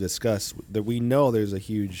have discussed, that we know there's a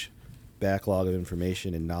huge backlog of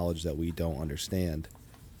information and knowledge that we don't understand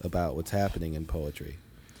about what's happening in poetry.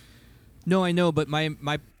 No, I know, but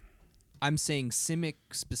I'm saying Simic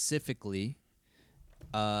specifically,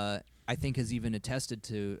 I think has even attested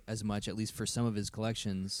to as much, at least for some of his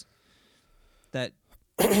collections, that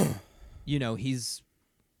he's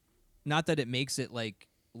not that it makes it like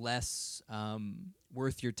less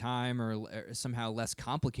worth your time or somehow less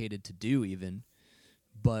complicated to do even,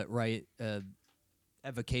 but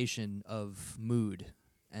evocation of mood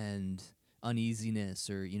and uneasiness,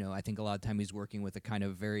 or I think a lot of time he's working with a kind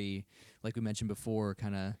of very, like we mentioned before,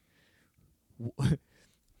 kind of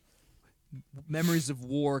memories of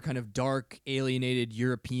war, kind of dark, alienated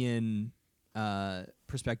European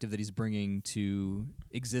perspective that he's bringing to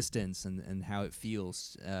existence and how it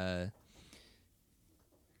feels. And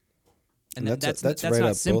that's right not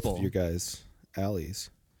up simple. Both of your guys' alleys.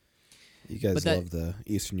 You guys love the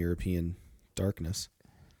Eastern European darkness.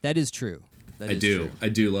 That is true. I do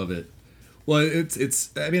love it. Well,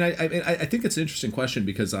 it's. I mean, I think it's an interesting question,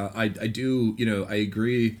 because I do. I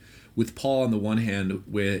agree with Paul on the one hand,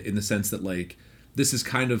 in the sense that like this is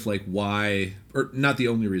kind of like why, or not the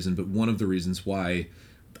only reason, but one of the reasons why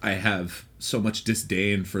I have so much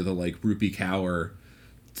disdain for the like Rupi Kaur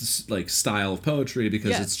like style of poetry,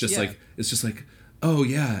 because it's just like oh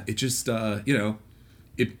yeah, it just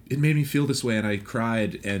it made me feel this way and I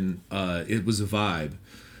cried and it was a vibe.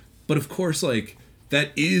 But of course, like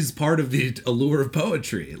that is part of the allure of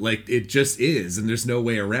poetry. Like, it just is, and there's no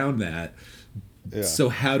way around that. Yeah. So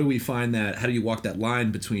how do we find that? How do you walk that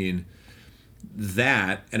line between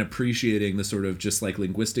that and appreciating the sort of just like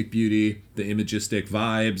linguistic beauty, the imagistic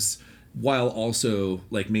vibes, while also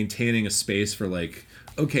like maintaining a space for like,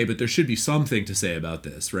 okay, but there should be something to say about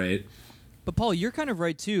this, right? But Paul, you're kind of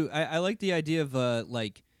right too. I like the idea of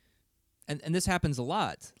like, and this happens a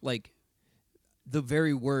lot, like the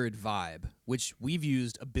very word vibe, which we've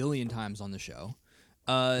used a billion times on the show,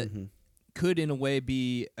 could in a way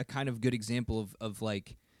be a kind of good example of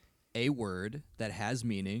like a word that has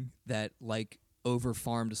meaning that, like, over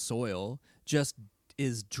farmed soil just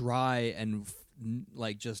is dry and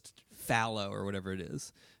like just fallow or whatever it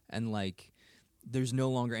is, and like there's no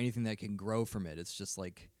longer anything that can grow from it. It's just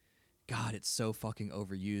like, God, it's so fucking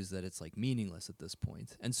overused that it's like meaningless at this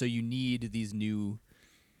point. And so you need these new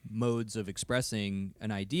modes of expressing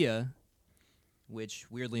an idea, which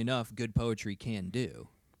weirdly enough, good poetry can do.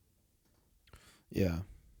 Yeah.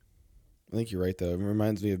 I think you're right, though. It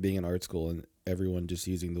reminds me of being in art school and everyone just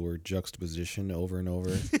using the word juxtaposition over and over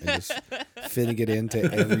and just fitting it into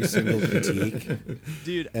every single critique.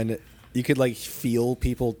 Dude. And you could, like, feel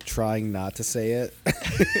people trying not to say it.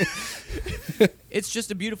 It's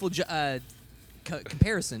just a beautiful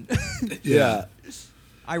comparison. Yeah.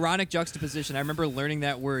 Ironic juxtaposition. I remember learning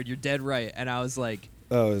that word. You're dead right. And I was like,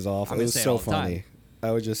 Oh, it was awful. I'm It was gonna say it so all the time.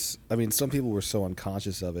 funny. Some people were so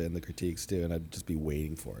unconscious of it in the critiques, too, and I'd just be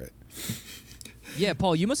waiting for it. yeah,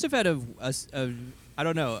 Paul, you must have had a I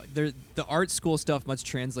don't know. The art school stuff must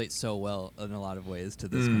translate so well in a lot of ways to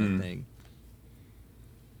this kind of thing.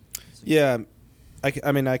 Yeah. I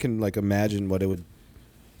can, like, imagine what it would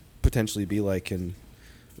potentially be like in,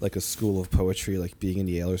 like, a school of poetry, like being in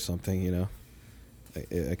Yale or something, you know?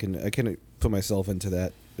 I can put myself into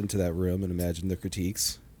that room and imagine the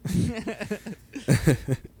critiques.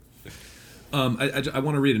 I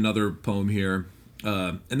want to read another poem here,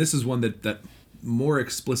 and this is one that more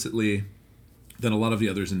explicitly than a lot of the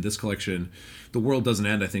others in this collection, "The World Doesn't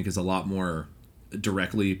End," I think, is a lot more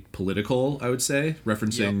directly political, I would say,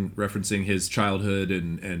 referencing his childhood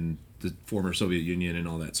and the former Soviet Union and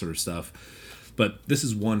all that sort of stuff. But this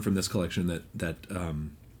is one from this collection that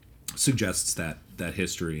suggests that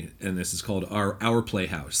history, and this is called Our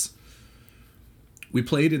Playhouse. We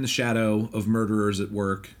played in the shadow of murderers at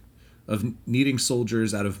work, of kneading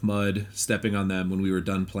soldiers out of mud, stepping on them when we were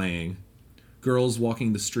done playing. Girls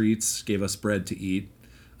walking the streets gave us bread to eat.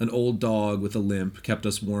 An old dog with a limp kept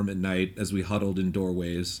us warm at night as we huddled in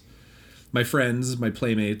doorways. My friends, my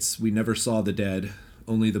playmates, we never saw the dead,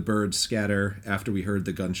 only the birds scatter after we heard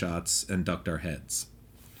the gunshots and ducked our heads.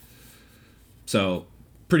 So,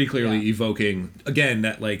 pretty clearly evoking, again,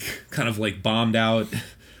 that, like, kind of, like, bombed out,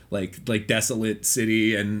 like desolate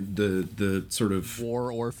city and the sort of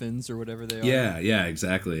War orphans or whatever they are. Yeah,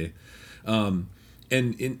 exactly. And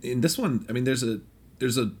in this one, I mean, there's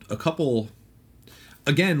a couple,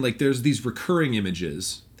 again, like, there's these recurring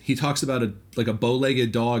images. He talks about a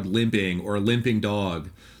bow-legged dog limping, or a limping dog,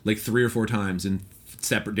 like 3 or 4 times in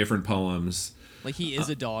separate different poems. Like, he is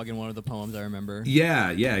a dog in one of the poems, I remember.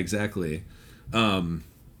 Yeah, exactly.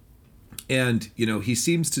 And, you know, he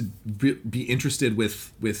seems to be interested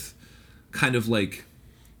with kind of, like,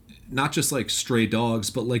 not just, like, stray dogs,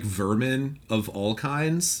 but, like, vermin of all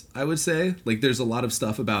kinds, I would say. Like, there's a lot of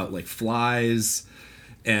stuff about, like, flies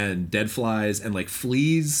and dead flies, and, like,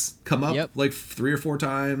 fleas come up, like, 3 or 4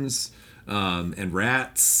 times, and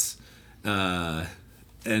rats, and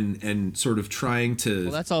sort of trying to...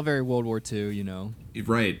 Well, that's all very World War II, you know.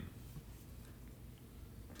 Right.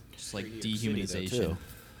 Just, like, dehumanization. Too.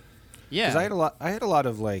 Yeah. Because I had a lot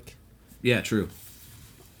of, like... Yeah, true.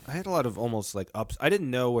 I had a lot of almost, like, ups... I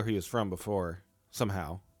didn't know where he was from before,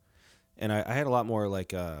 somehow. And I had a lot more,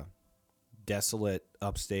 like, desolate,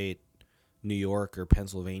 upstate New York or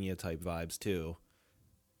Pennsylvania type vibes, too.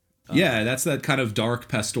 Yeah, that's that kind of dark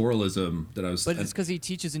pastoralism that I was... But it's because he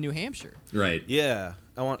teaches in New Hampshire. Right. Yeah.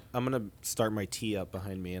 I'm going to start my tee up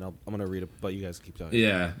behind me, and I'm going to read it, but you guys keep talking.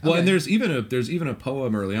 Yeah. Well, Okay. and there's even a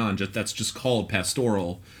poem early on that's just called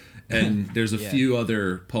Pastoral, and there's a few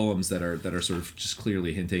other poems that are sort of just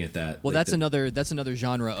clearly hinting at that. Well, like that's another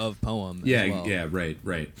genre of poem. Yeah, as well. yeah,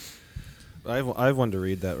 right. I have one to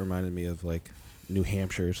read that reminded me of, like, New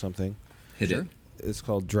Hampshire or something. Hit it. It's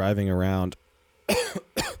called Driving Around.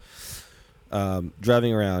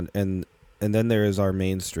 Driving around, and then there is our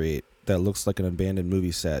main street that looks like an abandoned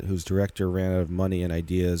movie set whose director ran out of money and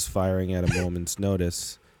ideas, firing at a moment's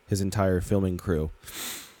notice his entire filming crew.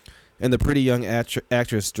 And the pretty young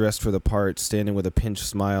actress dressed for the part, standing with a pinched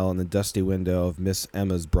smile in the dusty window of Miss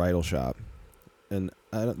Emma's bridal shop. And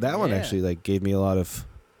That one Yeah. actually like gave me a lot of,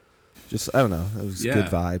 just I don't know, it was Yeah. good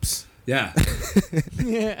vibes. Yeah.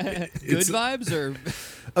 Good vibes or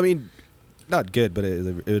I mean, not good, but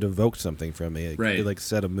it evoked something from me. Right. It like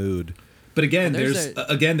set a mood. But again, Well,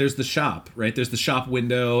 there's the shop, right? There's the shop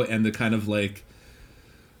window and the kind of like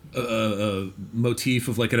motif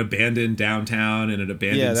of like an abandoned downtown and an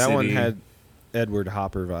abandoned Yeah, that city. one had Edward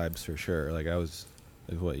Hopper vibes for sure. Like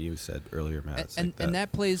what you said earlier, Matt. It's like and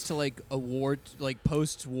that plays to like a war, like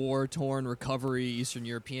post-war torn recovery Eastern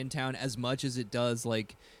European town as much as it does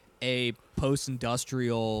like a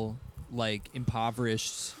post-industrial, like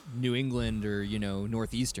impoverished New England or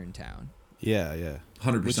northeastern town. Yeah.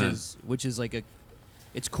 100%. Which is like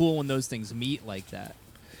it's cool when those things meet like that.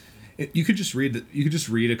 You could just read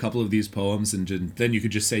a couple of these poems and then you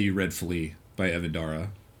could just say you read Flea by Evan Dara.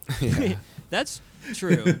 That's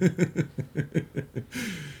true.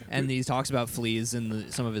 And he talks about fleas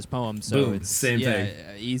in some of his poems, so Boom, it's same thing.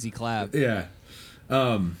 Easy clap. Yeah.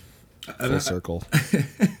 Full circle.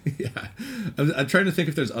 Yeah. I'm trying to think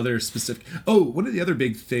if there's other specific. Oh, one of the other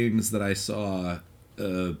big things that I saw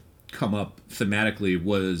come up thematically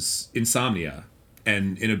was insomnia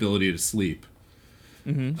and inability to sleep.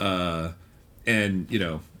 Mm-hmm.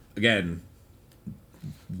 And again,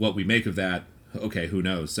 what we make of that, okay, who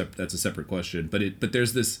knows? That's a separate question. But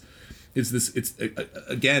there's this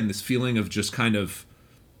again this feeling of just kind of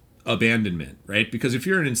abandonment, right? Because if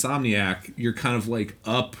you're an insomniac, you're kind of like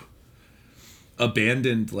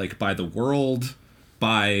abandoned like by the world,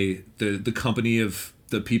 by the company of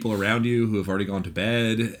the people around you who have already gone to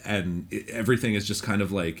bed, and everything is just kind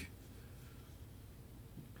of like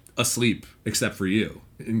asleep except for you,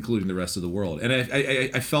 including the rest of the world. And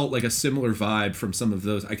I felt like a similar vibe from some of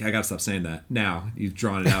those. I gotta stop saying that now. You've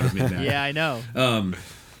drawn it out of me now. Yeah, I know.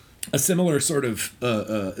 A similar sort of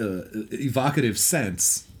evocative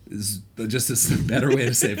sense is just a better way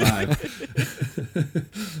to say vibe.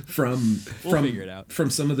 We'll figure it out. From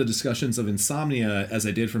some of the discussions of insomnia, as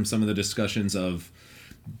I did from some of the discussions of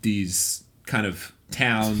these kind of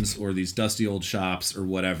towns or these dusty old shops or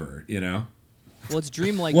whatever, Well, it's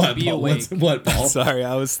dreamlike to What, be Paul? awake. What, Paul? Sorry,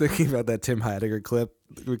 I was thinking about that Tim Heidegger clip.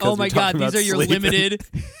 Because Oh we're my god, talking these about are your sleep. limited.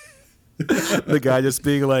 The guy just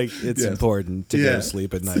being like, it's Yes. important to go to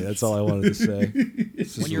sleep at night. That's all I wanted to say.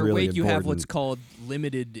 It's just When you're really awake, you have what's important. called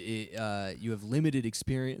limited. You have limited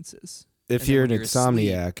experiences. If and then you're when an you're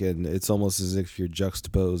asleep- insomniac, and it's almost as if you're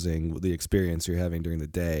juxtaposing the experience you're having during the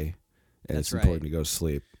day, and That's it's right. important to go to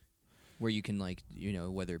sleep. where you can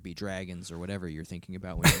whether it be dragons or whatever you're thinking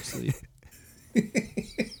about when you're asleep.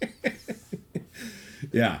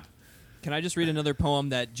 Yeah. Can I just read another poem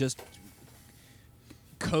that just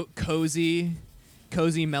cozy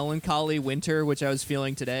melancholy winter, which I was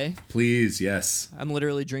feeling today? Please, yes. I'm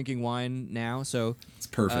literally drinking wine now, so It's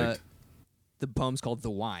perfect. the poem's called The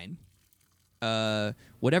Wine.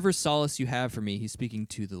 Whatever solace you have for me, he's speaking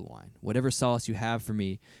to the wine. Whatever solace you have for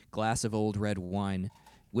me, glass of old red wine,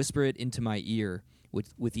 whisper it into my ear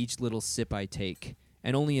with each little sip I take,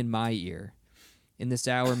 and only in my ear. In this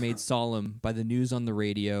hour made solemn by the news on the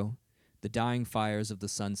radio, the dying fires of the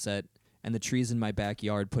sunset, and the trees in my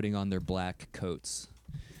backyard putting on their black coats.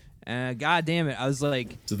 God damn it! I was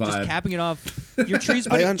like, a just vibe. capping it off. Your trees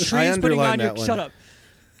I putting, trees putting on underlined your that one. shut up.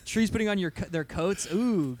 Trees putting on their coats.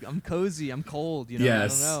 Ooh, I'm cozy. I'm cold.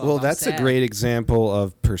 Yes. I don't know. Well, I'm that's a sad. great example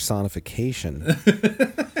of personification.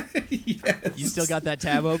 You still got that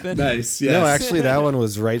tab open? Nice. Yes. No, actually, that one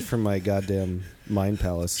was right from my goddamn mind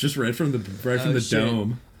palace. Just right from the Oh, shit.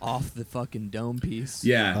 dome. Off the fucking dome piece.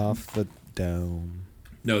 Yeah. Off the dome.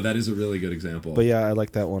 No, that is a really good example. But yeah, I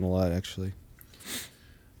like that one a lot, actually.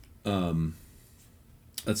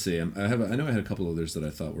 Let's see. I know I had a couple others that I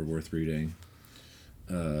thought were worth reading.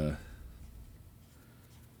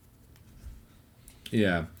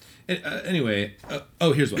 Yeah. Anyway,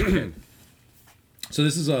 here's one. Okay. So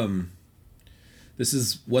this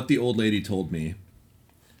is what the old lady told me.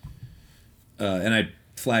 And I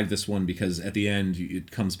flagged this one because at the end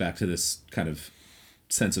it comes back to this kind of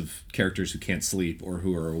sense of characters who can't sleep or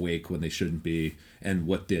who are awake when they shouldn't be, and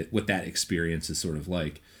what that experience is sort of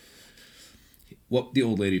like. What the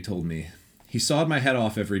old lady told me. He sawed my head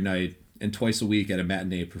off every night and twice a week at a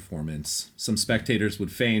matinee performance. Some spectators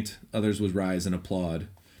would faint, others would rise and applaud.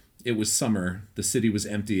 It was summer. The city was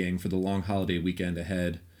emptying for the long holiday weekend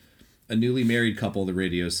ahead. A newly married couple, the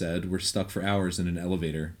radio said, were stuck for hours in an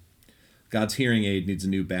elevator. God's hearing aid needs a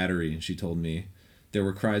new battery, she told me. There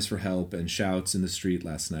were cries for help and shouts in the street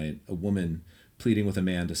last night, a woman pleading with a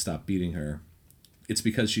man to stop beating her. It's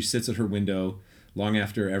because she sits at her window long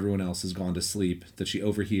after everyone else has gone to sleep that she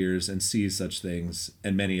overhears and sees such things,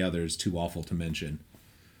 and many others too awful to mention.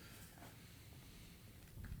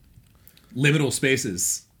 Liminal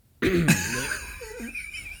spaces.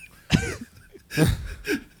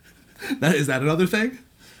 Is that another thing?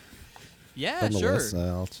 Yeah, On the sure. list,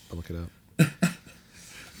 I'll look it up.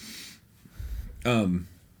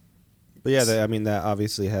 But yeah, I mean that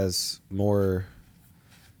obviously has more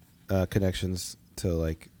connections to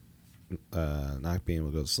like not being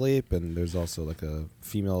able to go to sleep, and there's also like a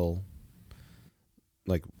female,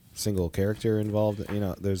 like single character involved. You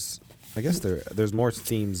know, I guess there's more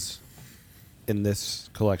themes in this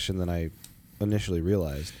collection than I initially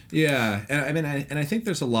realized. Yeah, and I mean, I think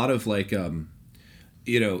there's a lot of like,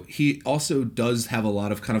 you know, he also does have a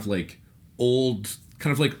lot of kind of like old,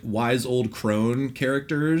 kind of like wise old crone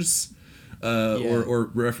characters,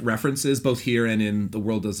 or references both here and in The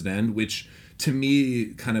World Doesn't End, which to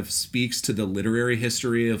me kind of speaks to the literary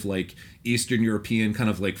history of like Eastern European kind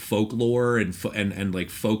of like folklore and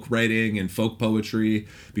like folk writing and folk poetry,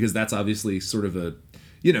 because that's obviously sort of a,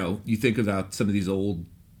 you know, you think about some of these old,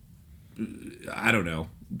 I don't know,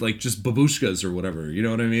 like just babushkas or whatever, you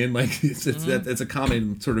know what I mean? Like it's a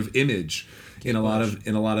common sort of image in a lot of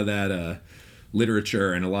that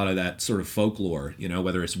literature and a lot of that sort of folklore, you know,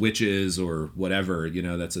 whether it's witches or whatever, you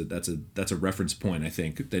know, that's a reference point, I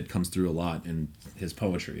think, that comes through a lot in his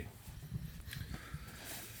poetry.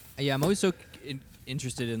 Yeah, I'm always so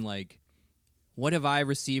interested in like, what have I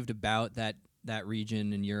received about that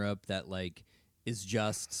region in Europe that like is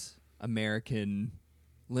just American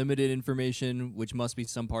limited information, which must be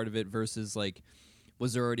some part of it, versus like,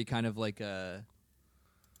 was there already kind of like a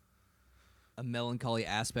melancholy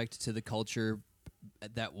aspect to the culture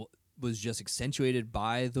that was just accentuated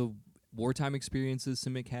by the wartime experiences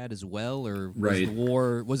Simic had as well, or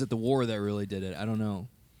was it the war that really did it? I don't know.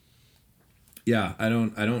 Yeah, I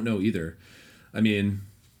don't know either. I mean,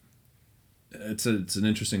 it's an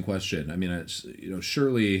interesting question. I mean, it's, you know,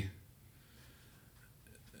 surely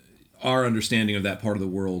our understanding of that part of the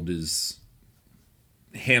world is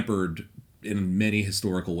hampered in many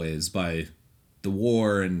historical ways by the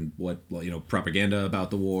war and what, you know, propaganda about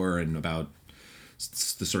the war and about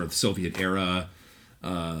the sort of Soviet era.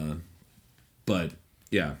 But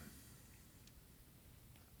yeah.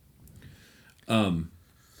 Yeah,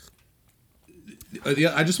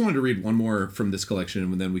 I just wanted to read one more from this collection,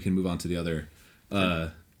 and then we can move on to the other.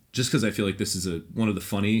 Just because I feel like this is one of the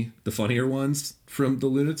funnier ones from The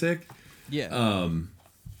Lunatic. Yeah.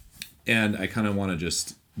 And I kind of want to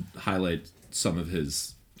just highlight some of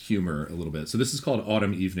his humor a little bit. So this is called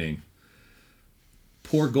Autumn Evening.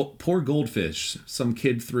 Poor goldfish. Some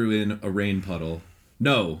kid threw in a rain puddle.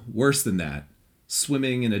 No, worse than that.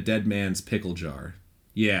 Swimming in a dead man's pickle jar.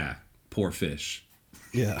 Yeah, poor fish.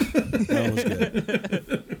 Yeah, that was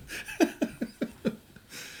good.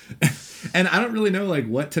 And I don't really know like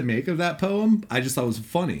what to make of that poem. I just thought it was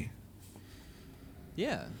funny.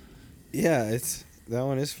 Yeah. Yeah, that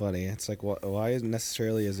one is funny. It's like why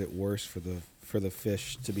necessarily is it worse for the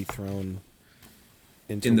fish to be thrown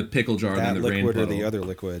into in the pickle jar that than the rain liquid puddle, or the other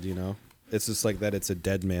liquid? You know, it's just like that. It's a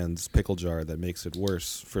dead man's pickle jar that makes it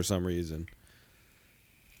worse for some reason.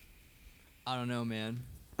 I don't know, man.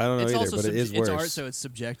 I don't know It's either, also but it is worse. It's art, so it's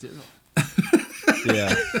subjective.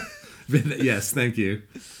 Yeah. Yes, thank you.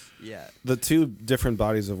 Yeah. The two different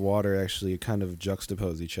bodies of water actually kind of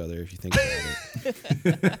juxtapose each other if you think about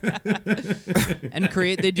it. And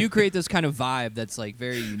they do create this kind of vibe that's like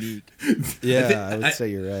very unique. Yeah, I would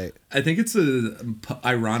say you're right. I think it's a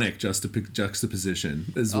ironic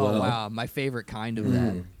juxtaposition as well. Oh wow, my favorite kind of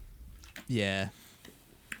that. Yeah.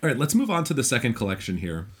 All right, let's move on to the second collection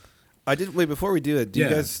here. Wait, before we do it, Yeah.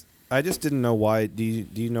 you guys, I just didn't know why. Do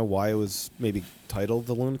you know why it was maybe titled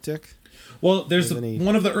The Lunatic? Well,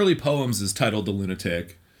 one of the early poems is titled The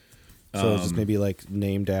Lunatic. So it's just maybe like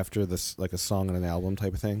named after this, like a song on an album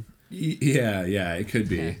type of thing. Yeah, it could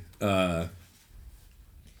be.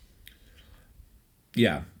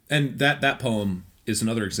 Yeah, and that poem is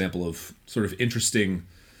another example of sort of interesting,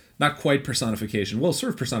 not quite personification. Well,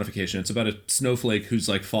 sort of personification. It's about a snowflake who's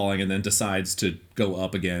like falling and then decides to go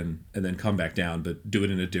up again and then come back down, but do it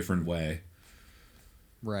in a different way.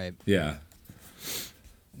 Right. Yeah.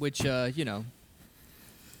 Which you know,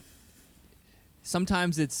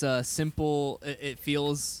 sometimes it's simple. It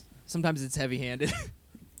feels. Sometimes it's heavy-handed.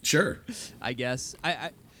 Sure. I guess.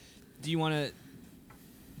 Do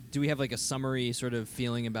we have like a summary sort of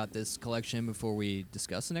feeling about this collection before we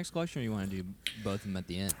discuss the next collection, or you want to do both of them at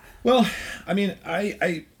the end? Well, I mean,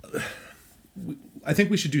 I think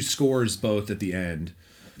we should do scores both at the end.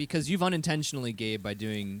 Because you've unintentionally, Gabe, by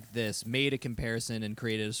doing this, made a comparison and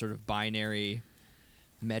created a sort of binary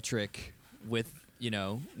metric with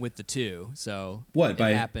the two. So what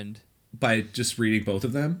happened by just reading both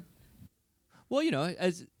of them? Well,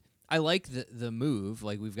 as I like the move.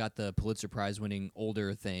 Like we've got the Pulitzer Prize winning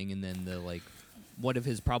older thing, and then the like one of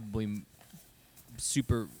his probably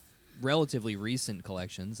super relatively recent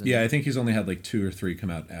collections. And Yeah, I think he's only had like 2 or 3 come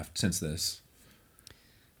out since this.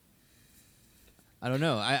 I don't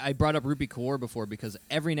know. I brought up Rupi Kaur before because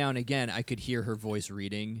every now and again I could hear her voice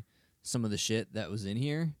reading some of the shit that was in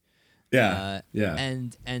here. Yeah, yeah.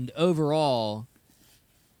 And overall,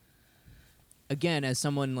 again, as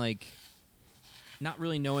someone like not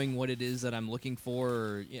really knowing what it is that I'm looking for,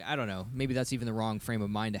 or I don't know, maybe that's even the wrong frame of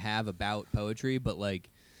mind to have about poetry, but like,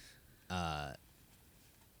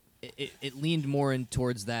 it leaned more in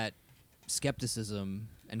towards that skepticism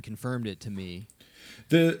and confirmed it to me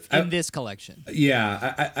in this collection.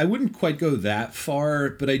 Yeah, I wouldn't quite go that far,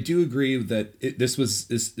 but I do agree that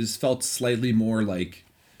this felt slightly more like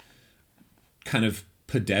kind of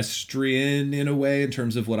pedestrian in a way in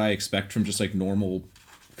terms of what I expect from just like normal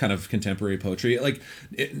kind of contemporary poetry. Like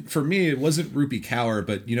for me, it wasn't Rupi Kaur,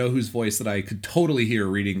 but you know whose voice that I could totally hear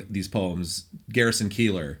reading these poems? Garrison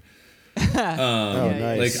Keillor.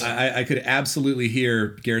 Nice. Like I could absolutely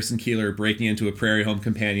hear Garrison Keillor breaking into a Prairie Home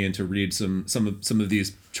Companion to read some of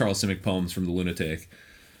these Charles Simic poems from The Lunatic.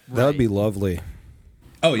 That would be lovely.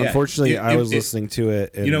 Oh yeah. Unfortunately, I was listening to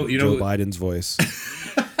it in Joe Biden's voice.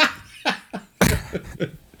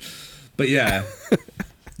 But yeah,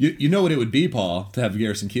 you know what it would be, Paul, to have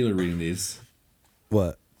Garrison Keillor reading these?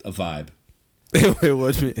 What? A vibe.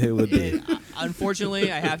 It would be.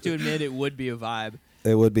 Unfortunately, I have to admit it would be a vibe.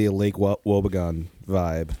 It would be a Lake Wobegon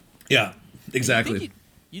vibe. Yeah, exactly.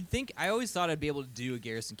 You'd think I always thought I'd be able to do a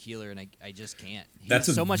Garrison Keillor, and I just can't.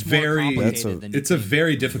 That's so much more complicated than it's a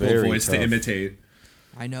very difficult voice to imitate.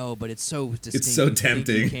 I know, but it's so distinct. It's so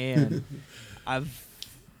tempting. You can.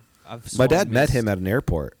 My dad met him at an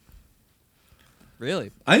airport.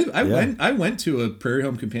 Really? I went to a Prairie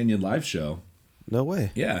Home Companion live show. No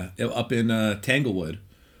way. Yeah, up in Tanglewood.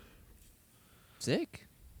 Sick.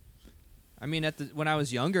 I mean, when I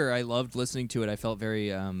was younger, I loved listening to it. I felt very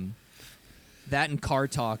that and Car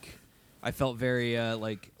Talk. I felt very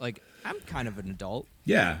like I'm kind of an adult.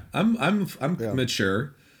 Yeah, I'm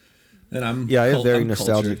mature, and I have very I'm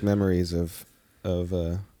nostalgic cultured. memories of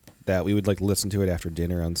that. We would like listen to it after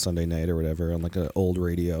dinner on Sunday night or whatever on like an old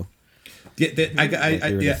radio. Yeah, the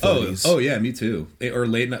 30s. Oh yeah, me too. Or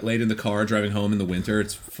late in the car driving home in the winter.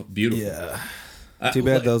 It's beautiful. Yeah. Too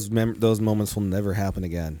bad those moments will never happen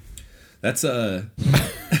again. That's I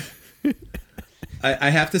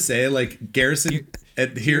have to say, like Garrison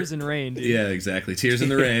Tears in Rain. Dude. Yeah, exactly. Tears in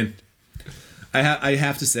the Rain. I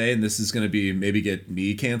have to say, and this is going to be maybe get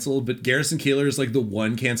me canceled, but Garrison Keillor is like the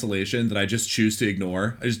one cancellation that I just choose to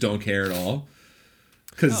ignore. I just don't care at all.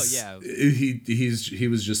 Because he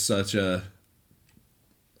was just such a.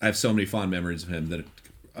 I have so many fond memories of him that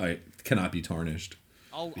I cannot be tarnished.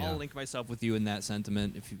 I'll link myself with you in that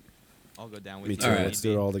sentiment. I'll go down with Me you. too. All right. Let's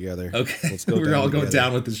do it all together. Okay, Let's go. We're all going together.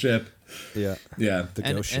 down with the ship. Yeah. Yeah. The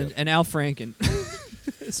ghost ship. And Al Franken.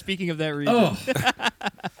 Speaking of that region. Oh,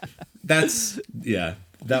 that was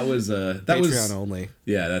Patreon only.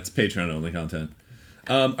 Yeah, that's Patreon only content.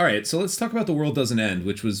 All right, so let's talk about The World Doesn't End,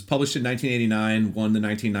 which was published in 1989, won the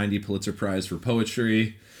 1990 Pulitzer Prize for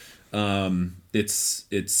Poetry.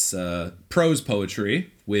 It's prose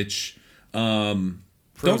poetry, which don't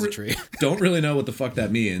really know what the fuck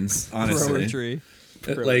that means, honestly. Poetry.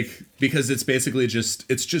 Like, because it's basically just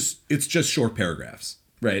short paragraphs,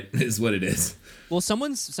 right? Is what it is. Well,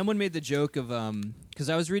 someone made the joke of because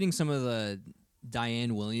I was reading some of the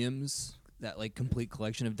Diane Williams, that like complete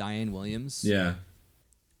collection of Diane Williams. Yeah.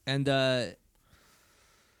 And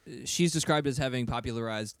she's described as having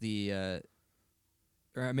popularized the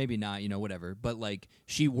or maybe not, whatever, but like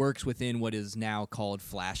she works within what is now called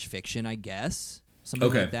flash fiction, I guess.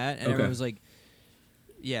 Something like that. And everyone was like,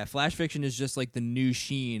 yeah, flash fiction is just like the new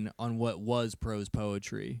sheen on what was prose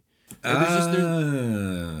poetry. Okay.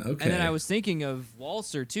 And then I was thinking of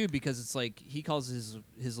Walser too, because it's like he calls his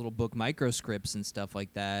little book microscripts and stuff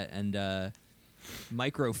like that, and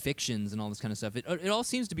micro fictions and all this kind of stuff. It all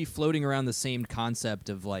seems to be floating around the same concept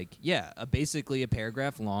of like, basically a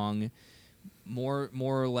paragraph long, more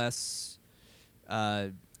or less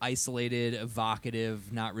isolated,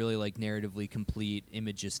 evocative, not really like narratively complete,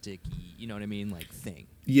 imagistic, you know what I mean, like thing.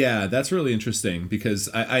 Yeah, that's really interesting because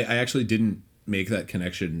I actually didn't make that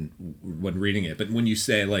connection when reading it, but when you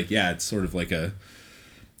say like, it's sort of like an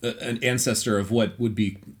ancestor of what would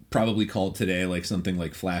be probably called today like something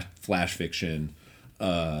like flash fiction,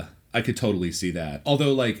 I could totally see that.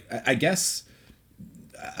 Although like I guess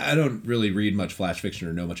I don't really read much flash fiction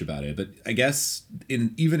or know much about it, but I guess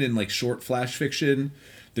even in like short flash fiction,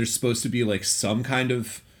 there's supposed to be like some kind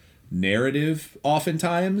of narrative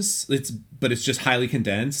oftentimes. But it's just highly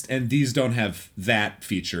condensed, and these don't have that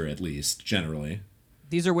feature, at least generally.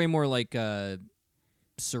 These are way more like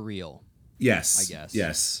surreal. Yes, I guess.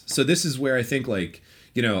 Yes. So this is where I think, like,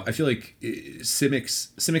 you know, I feel like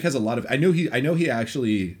Simic has a lot of. I know he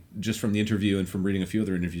actually, just from the interview and from reading a few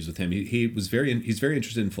other interviews with him, he's very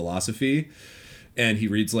interested in philosophy, and he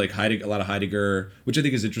reads like a lot of Heidegger, which I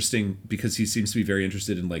think is interesting because he seems to be very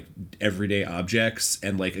interested in like everyday objects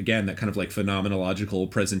and like, again, that kind of like phenomenological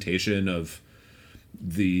presentation of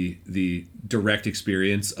the direct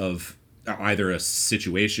experience of either a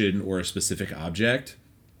situation or a specific object.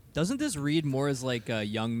 Doesn't this read more as like a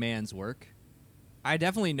young man's work? I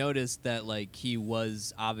definitely noticed that like he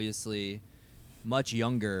was obviously much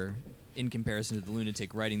younger in comparison to the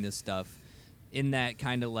lunatic writing this stuff. In that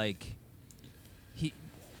kind of like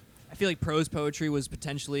I feel like prose poetry was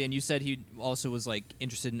potentially, and you said he also was like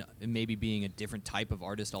interested in maybe being a different type of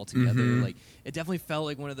artist altogether. Mm-hmm. Like it definitely felt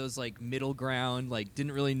like one of those like middle ground, like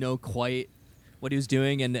didn't really know quite what he was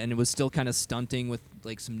doing, and it was still kind of stunting with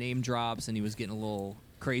like some name drops, and he was getting a little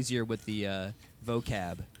crazier with the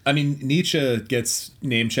vocab. I mean, Nietzsche gets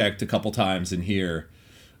name checked a couple times in here,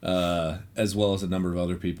 as well as a number of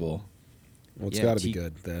other people. Well, it's Yeah, got to be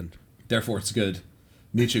good then. Therefore, it's good.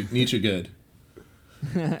 Nietzsche good.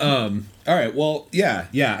 All right. Well, yeah.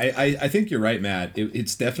 I think you're right, Matt.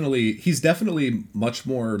 He's definitely much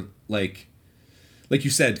more like you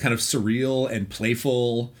said, kind of surreal and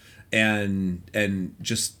playful, and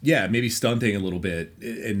just maybe stunting a little bit,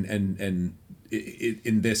 and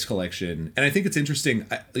in this collection. And I think it's interesting.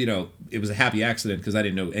 It was a happy accident because I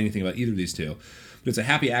didn't know anything about either of these two, but it's a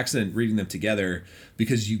happy accident reading them together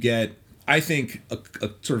because you get, I think, a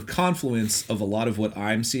sort of confluence of a lot of what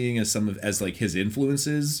I'm seeing as like his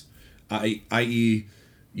influences, i.e.,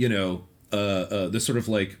 the sort of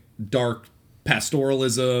like dark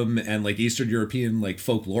pastoralism and like Eastern European like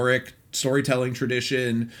folkloric storytelling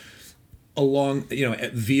tradition, along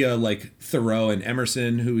via like Thoreau and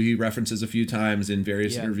Emerson, who he references a few times in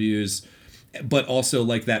various interviews, but also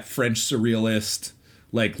like that French surrealist,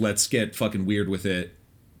 like let's get fucking weird with it,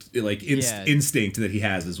 like instinct that he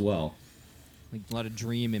has as well. Like a lot of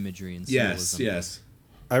dream imagery and Yes, symbolism. yes.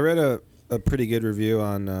 I read a pretty good review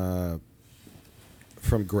on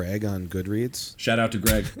from Greg on Goodreads. Shout out to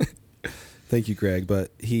Greg. Thank you, Greg.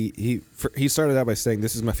 But he started out by saying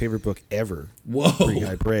this is my favorite book ever. Whoa. Pretty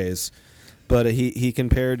high praise. But he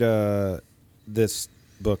compared this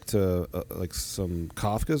book to like some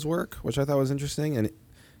Kafka's work, which I thought was interesting. And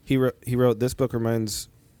he wrote this book reminds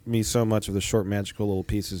me so much of the short magical little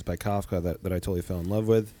pieces by Kafka that I totally fell in love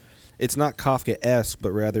with. It's not Kafka-esque,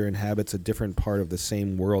 but rather inhabits a different part of the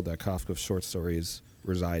same world that Kafka's short stories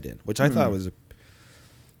reside in, which I thought was a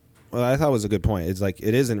good point. It's like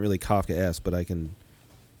it isn't really Kafka-esque, but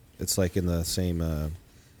it's like in the same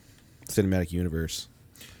cinematic universe.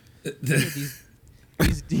 These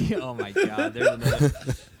oh my god, there's another.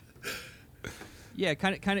 Yeah,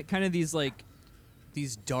 kind of these like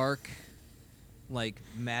these dark, like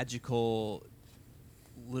magical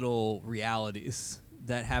little realities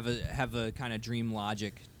that have a kind of dream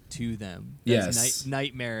logic to them. That's Yes.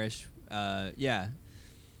 Nightmarish. Yeah,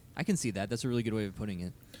 I can see that. That's a really good way of putting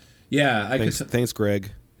it. Yeah, Thanks,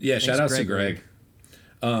 Greg. Yeah, shout out to Greg.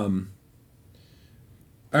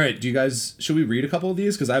 All right, do you guys? Should we read a couple of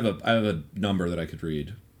these? Because I have a number that I could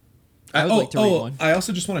read. I would like to read one. I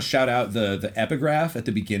also just want to shout out the epigraph at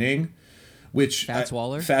the beginning, which Fats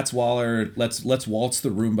Waller. Fats Waller. Let's waltz the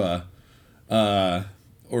Roomba, or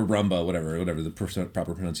rumba, whatever the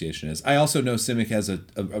proper pronunciation is. I also know Simic has a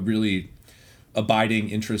really abiding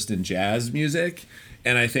interest in jazz music,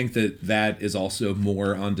 and I think that is also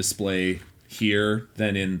more on display here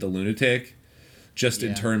than in The Lunatic, just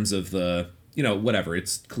in terms of the. Whatever,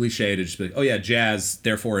 it's cliche to just be like, oh yeah, jazz,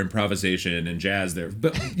 therefore improvisation, and jazz there.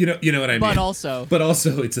 But you know what I mean? But also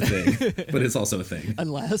it's a thing. But it's also a thing.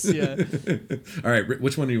 Unless, yeah. All right,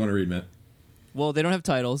 which one do you want to read, Matt? Well, they don't have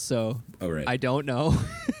titles, so right. I don't know.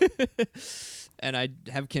 And I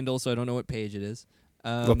have Kindle, so I don't know what page it is.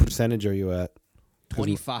 What percentage are you at?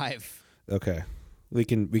 25. Okay, we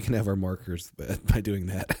can have our markers by doing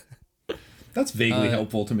that. That's vaguely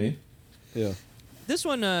helpful to me. Yeah.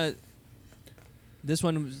 This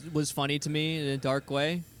one was funny to me in a dark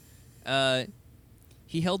way.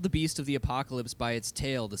 He held the beast of the apocalypse by its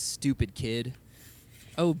tail, the stupid kid.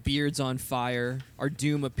 Oh, beards on fire, our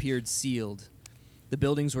doom appeared sealed. The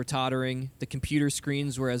buildings were tottering, the computer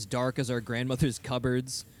screens were as dark as our grandmother's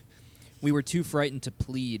cupboards. We were too frightened to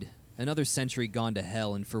plead. Another century gone to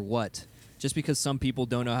hell, and for what? Just because some people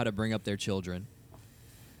don't know how to bring up their children.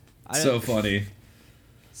 So funny.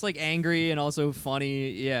 It's like angry and also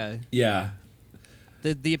funny. Yeah. Yeah.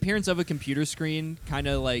 The appearance of a computer screen kind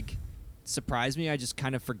of like surprised me. I just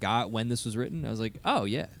kind of forgot when this was written. I was like, oh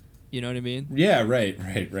yeah, you know what I mean? Yeah.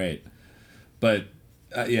 Right. But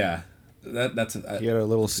yeah, that's You had a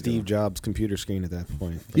little Steve Jobs computer screen at that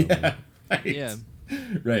point. yeah. Right. Yeah.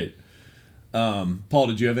 Right. Paul,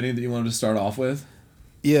 did you have anything that you wanted to start off with?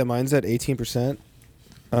 Yeah, mine's at 18%.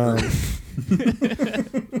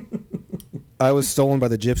 I was stolen by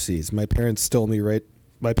the gypsies. My parents stole me right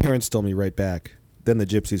back. Then the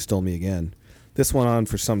gypsies stole me again. This went on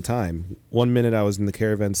for some time. 1 minute I was in the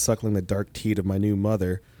caravan suckling the dark teat of my new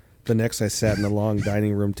mother. The next I sat in the long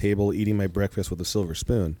dining room table eating my breakfast with a silver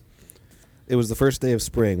spoon. It was the first day of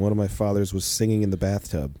spring. One of my fathers was singing in the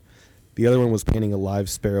bathtub. The other one was painting a live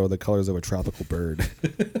sparrow the colors of a tropical bird.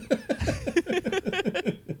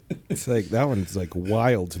 It's like, that one's like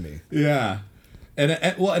wild to me. Yeah. And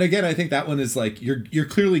again, I think that one is like you're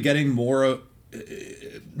clearly getting more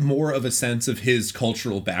of a sense of his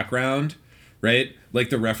cultural background, right? Like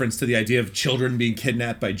the reference to the idea of children being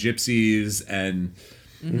kidnapped by gypsies, and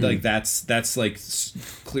like that's like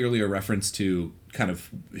clearly a reference to kind of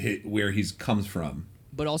where he's comes from.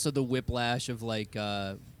 But also the whiplash of like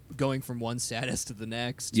going from one status to the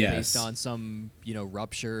next Yes. based on some,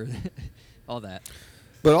 rupture, all that.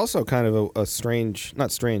 But also kind of a strange,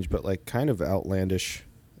 not strange, but like kind of outlandish,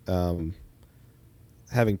 having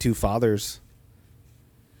two fathers.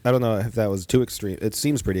 I don't know if that was too extreme. It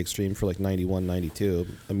seems pretty extreme for like 91, 92.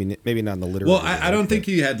 I mean, maybe not in the literal. Well, I don't think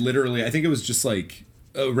he had literally. I think it was just like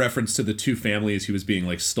a reference to the two families he was being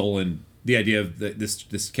like stolen. The idea of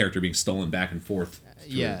this character being stolen back and forth.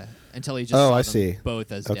 Yeah, until he just saw I them see.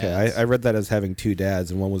 both as Okay, dads. I read that as having two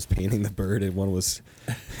dads, and one was painting the bird, and one was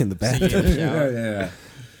in the bathtub. Yeah.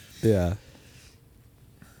 Yeah.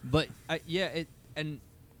 But and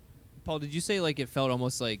Paul, did you say like it felt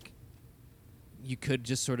almost like you could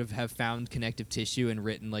just sort of have found connective tissue and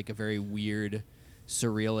written like a very weird,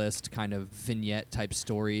 surrealist kind of vignette type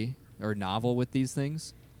story or novel with these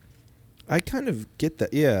things? I kind of get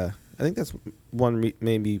that. Yeah, I think that's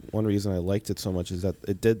maybe one reason I liked it so much is that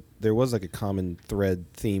there was like a common thread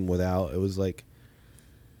theme without. It was like,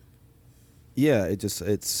 yeah,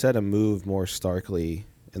 it set a move more starkly,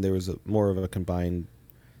 and there was more of a combined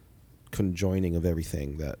conjoining of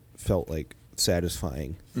everything that felt like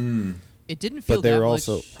satisfying. It didn't feel But they that were much.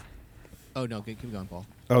 also. Oh no, keep going, Paul.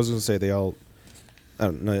 I was going to say they all. I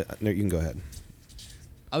don't know. No, you can go ahead.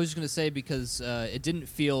 I was just gonna say because it didn't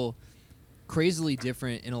feel crazily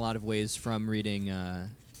different in a lot of ways from reading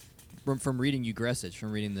from reading Ugressage,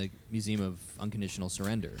 from reading the Museum of Unconditional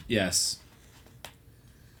Surrender. Yes.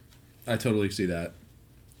 I totally see that.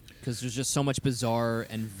 Because there's just so much bizarre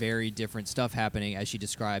and very different stuff happening as she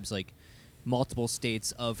describes like multiple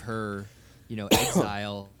states of her,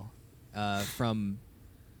 exile from,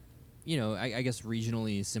 I guess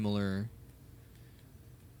regionally similar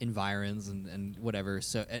environs and whatever.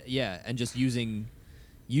 So and just using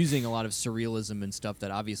a lot of surrealism and stuff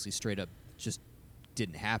that obviously straight up just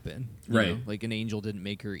didn't happen. you Right. know? Like an angel didn't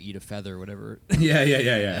make her eat a feather or whatever. Yeah.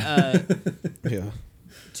 Yeah.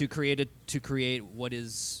 to create what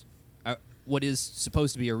is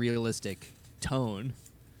supposed to be a realistic tone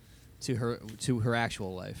to her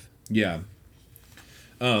actual life. Yeah.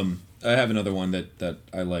 I have another one that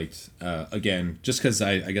I liked. Again, just because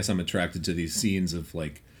I guess I'm attracted to these scenes of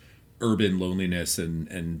like urban loneliness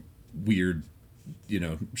and weird,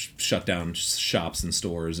 shut down shops and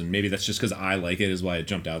stores, and maybe that's just because I like it is why it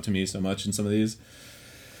jumped out to me so much in some of these.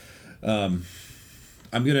 I'm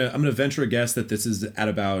gonna venture a guess that this is at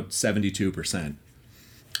about 72%.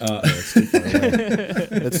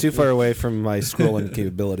 It's too far away from my scrolling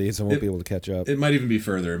capabilities. I won't be able to catch up. It might even be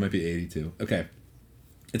further. It might be 82. Okay.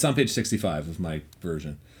 It's on page 65 of my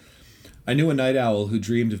version. I knew a night owl who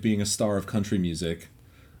dreamed of being a star of country music.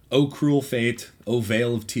 Oh, cruel fate. Oh,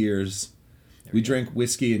 vale of tears. We drank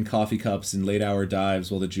whiskey in coffee cups in late-hour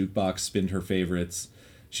dives while the jukebox spinned her favorites.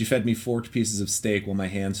 She fed me forked pieces of steak while my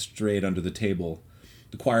hands strayed under the table.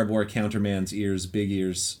 The choir boy counterman's big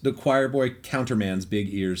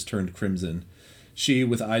ears turned crimson. She,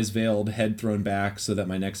 with eyes veiled, head thrown back so that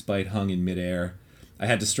my next bite hung in midair. I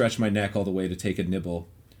had to stretch my neck all the way to take a nibble.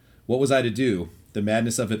 What was I to do? The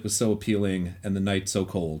madness of it was so appealing, and the night so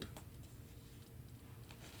cold.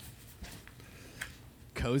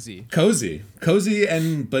 Cozy,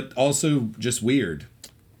 but also just weird.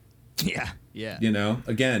 yeah.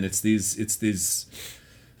 Again, it's these it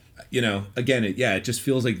just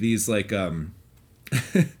feels like these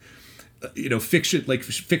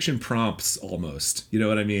fiction prompts almost, you know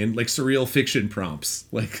what I mean? Like surreal fiction prompts,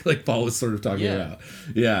 like Paul was sort of talking about.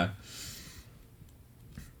 Yeah.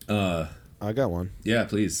 I got one. Yeah,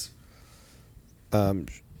 please.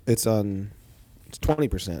 It's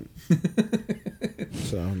 20%.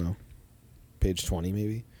 So I don't know. Page 20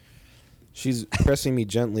 maybe. She's pressing me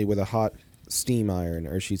gently with a hot steam iron,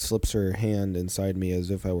 or she slips her hand inside me as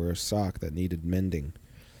if I were a sock that needed mending.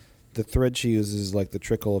 The thread she uses is like the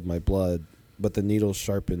trickle of my blood, but the needle's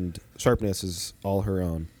sharpness is all her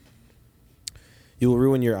own. You will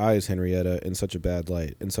ruin your eyes, Henrietta, in such bad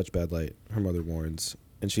light, her mother warns.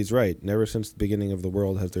 And she's right. Never since the beginning of the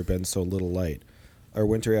world has there been so little light. Our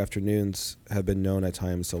winter afternoons have been known at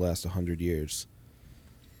times to last 100 years.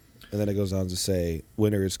 And then it goes on to say,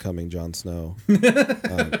 winter is coming, Jon Snow.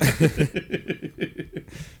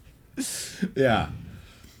 Yeah.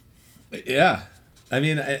 Yeah. I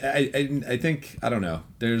mean, I think, I don't know.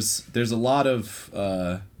 There's a lot of,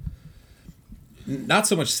 not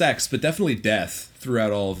so much sex, but definitely death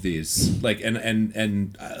throughout all of these. Like, and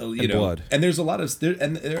you know, blood. and there's a lot of,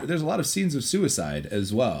 there's a lot of scenes of suicide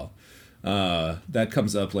as well. That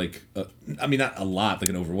comes up like, I mean, not a lot, like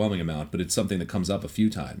an overwhelming amount, but it's something that comes up a few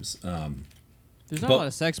times. There's not a lot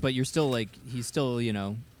of sex, but you're still like, he's still, you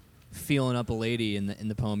know, feeling up a lady in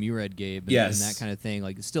the poem you read, Gabe, and, yes. and that kind of thing.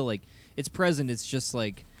 Like, it's still like, it's present. It's just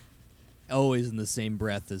like always in the same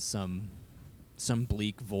breath as some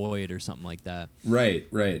bleak void or something like that. Right.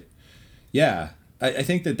 Yeah. I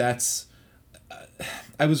think that's,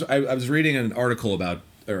 I was reading an article about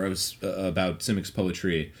Simic's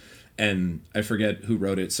poetry, and I forget who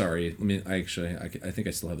wrote it. Sorry. I think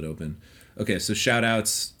I still have it open. Okay. So shout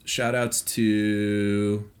outs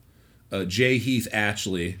to, J. Heath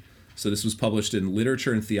Ashley. So this was published in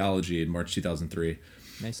Literature and Theology in March 2003.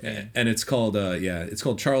 Nice name. And it's called it's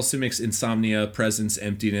called Charles Simic's Insomnia, Presence,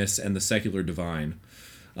 Emptiness, and the Secular Divine.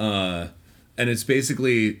 And it's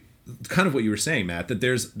basically kind of what you were saying, Matt, that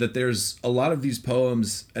there's a lot of these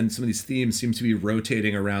poems and some of these themes seem to be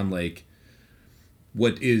rotating around like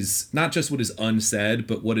what is not just what is unsaid,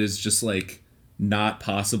 but what is just like not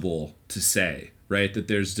possible to say, right? That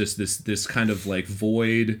there's just this kind of like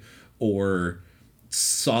void or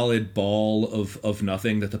solid ball of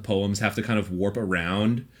nothing that the poems have to kind of warp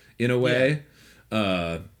around in a way.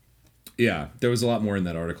 Yeah, there was a lot more in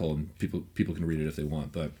that article, and people can read it if they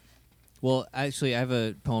want. But well, actually, I have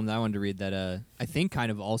a poem that I wanted to read that I think kind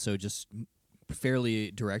of also just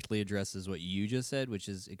fairly directly addresses what you just said, which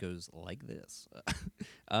is it goes like this.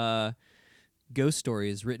 Ghost story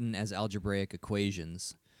is written as algebraic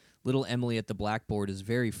equations. Little Emily at the blackboard is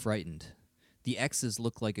very frightened. The X's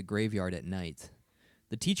look like a graveyard at night.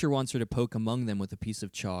 The teacher wants her to poke among them with a piece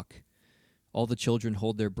of chalk. All the children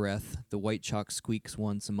hold their breath. The white chalk squeaks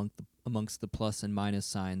once amongst the plus and minus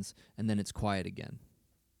signs, and then it's quiet again.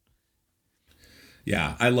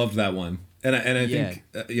 Yeah, I loved that one, and I think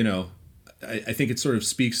you know, I think it sort of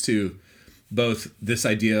speaks to both this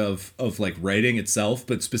idea of like writing itself,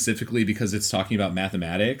 but specifically because it's talking about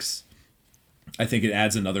mathematics. I think it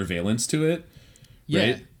adds another valence to it,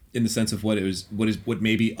 right? In the sense of what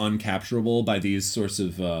may be uncapturable by these sorts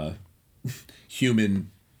of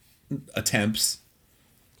human attempts.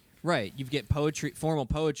 Right. You get poetry, formal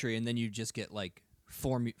poetry, and then you just get like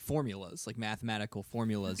formulas, like mathematical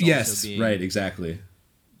formulas. Yes, also being, right, exactly.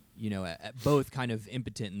 You know, both kind of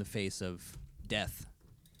impotent in the face of death.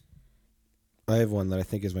 I have one that I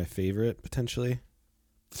think is my favorite, potentially.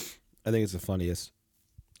 I think it's the funniest.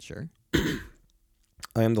 Sure.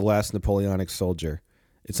 I am the last Napoleonic soldier.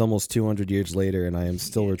 It's almost 200 years later, and I am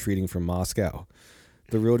still retreating from Moscow.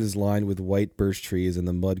 The road is lined with white birch trees, and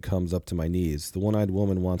the mud comes up to my knees. The one-eyed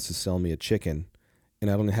woman wants to sell me a chicken,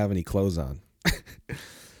 and I don't have any clothes on.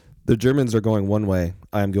 The Germans are going one way.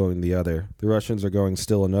 I am going the other. The Russians are going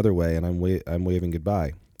still another way, and I'm waving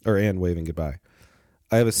goodbye. Waving goodbye.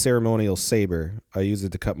 I have a ceremonial saber. I use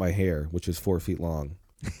it to cut my hair, which is 4 feet long.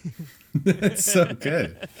 That's so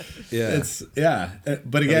good.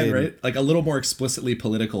 But again, right, like a little more explicitly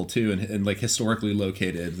political too, and like historically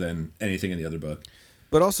located than anything in the other book,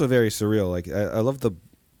 but also very surreal. Like I love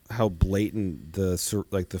how blatant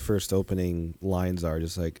the first opening lines are.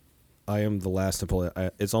 Just like, I am the last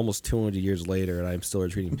Napoleon. It's almost 200 years later, and I'm still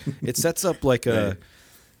retreating. It sets up like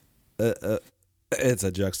it's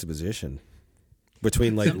a juxtaposition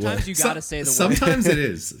between like sometimes you gotta say the word. Sometimes it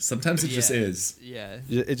is. Sometimes it just is. Yeah.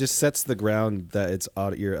 It just sets the ground that it's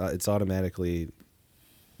automatically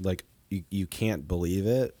like you can't believe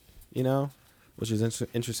it, you know, which is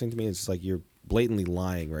interesting to me. It's just like you're blatantly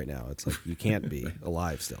lying right now. It's like you can't be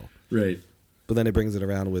alive still. Right. But then it brings it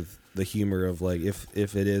around with the humor of like if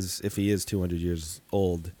he is 200 years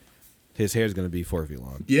old, his hair's going to be 4 feet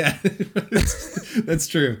long. Yeah. That's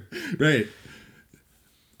true. Right.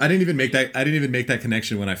 I didn't even make that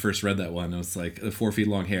connection when I first read that one. I was like, the 4 feet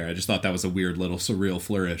long hair. I just thought that was a weird little surreal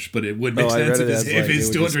flourish, but it would make sense if it's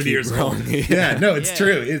 200 years old. Yeah, no, it's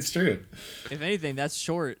true. It's true. If anything, that's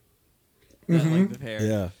short. That length of hair.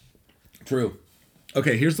 Yeah. True.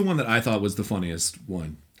 Okay, here's the one that I thought was the funniest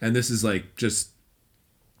one, and this is like just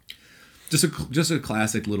a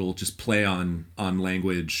classic little just play on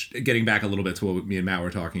language, getting back a little bit to what me and Matt were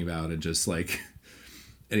talking about, and just like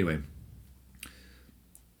anyway.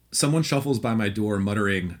 Someone shuffles by my door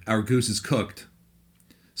muttering, "Our goose is cooked."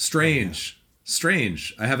 Strange.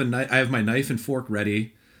 Strange. I have my knife and fork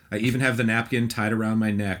ready. I even have the napkin tied around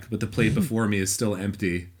my neck, but the plate before me is still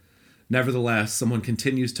empty. Nevertheless, someone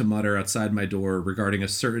continues to mutter outside my door regarding a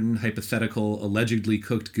certain hypothetical, allegedly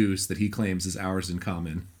cooked goose that he claims is ours in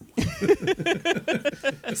common.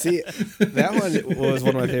 See, that one was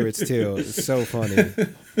one of my favorites too. It's so funny.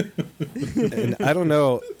 And I don't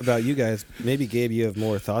know about you guys. Maybe Gabe, you have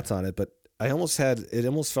more thoughts on it, but it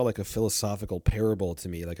almost felt like a philosophical parable to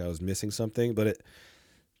me, like I was missing something. But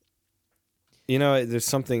there's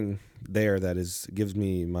something there that gives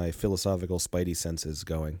me my philosophical spidey senses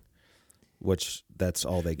going, which that's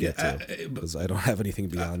all they get to, because I don't have anything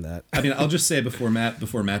beyond that. I mean, I'll just say before Matt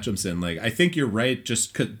jumps in, like, I think you're right,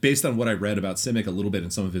 just based on what I read about Simic a little bit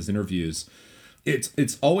in some of his interviews.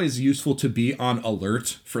 It's always useful to be on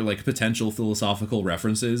alert for like potential philosophical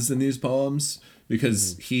references in these poems,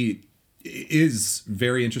 because he is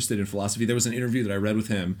very interested in philosophy. There was an interview that I read with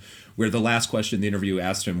him where the last question the interview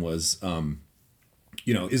asked him was,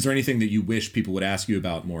 is there anything that you wish people would ask you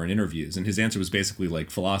about more in interviews? And his answer was basically like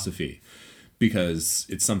philosophy, because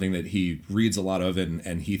it's something that he reads a lot of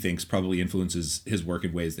and he thinks probably influences his work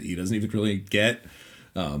in ways that he doesn't even really get.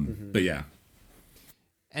 But yeah.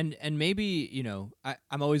 And maybe,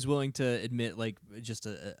 I'm always willing to admit like just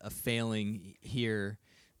a failing here,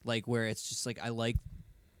 like where it's just like I like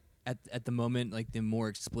at the moment like the more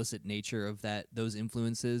explicit nature of those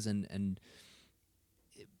influences and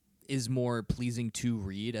is more pleasing to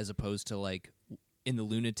read, as opposed to like in The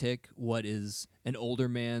Lunatic, what is an older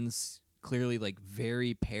man's clearly like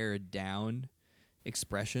very pared down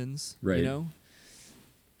expressions, right?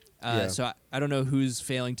 Yeah. So I don't know who's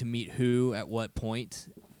failing to meet who at what point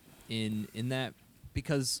in that,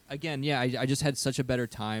 because again, I just had such a better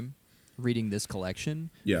time reading this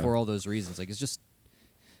collection for all those reasons. Like it's just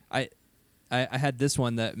I had this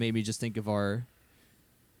one that made me just think of our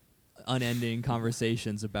unending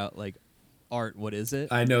conversations about like art. What is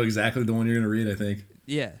it? I know exactly the one you're going to read, I think.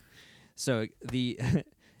 Yeah. So the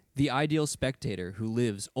ideal spectator who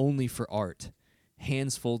lives only for art,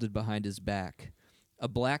 hands folded behind his back, a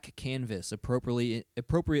black canvas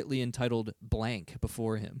appropriately entitled Blank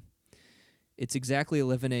before him. It's exactly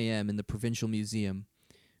 11 a.m. in the Provincial Museum.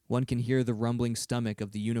 One can hear the rumbling stomach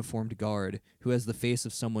of the uniformed guard who has the face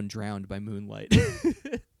of someone drowned by moonlight.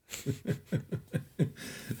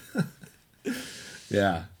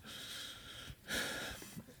 Yeah.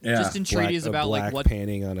 Just entreaties about like what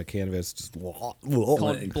painting on a canvas, just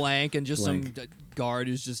called Blank, and just some guard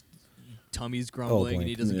who's just tummy's grumbling and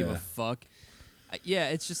he doesn't give a fuck.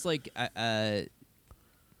 It's just like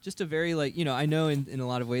just a very like I know in a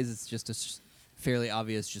lot of ways it's just a fairly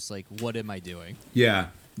obvious just like what am I doing? Yeah.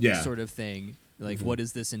 Sort of thing. Like what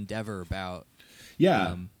is this endeavor about?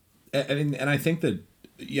 Yeah. And I think that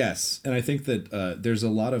and I think that there's a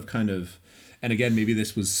lot of kind of. And again, maybe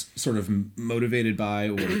this was sort of motivated by,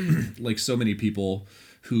 or like so many people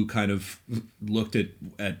who kind of looked at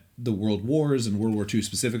the world wars and World War II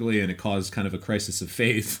specifically, and it caused kind of a crisis of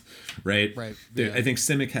faith, right? Right. Yeah. I think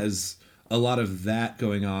Simic has a lot of that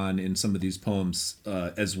going on in some of these poems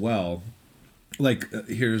as well. Like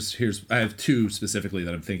here's I have two specifically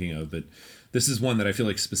that I'm thinking of, but this is one that I feel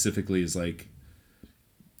like specifically is like,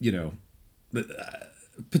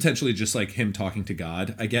 potentially just like him talking to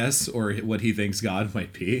God, I guess, or what he thinks God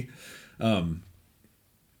might be.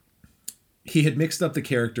 He had mixed up the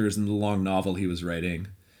characters in the long novel he was writing.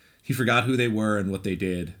 He forgot who they were and what they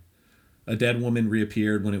did. A dead woman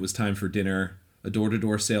reappeared when it was time for dinner. A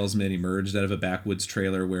door-to-door salesman emerged out of a backwoods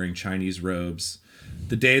trailer wearing Chinese robes.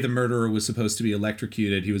 The day the murderer was supposed to be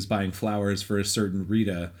electrocuted, he was buying flowers for a certain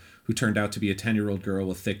Rita, who turned out to be a 10-year-old girl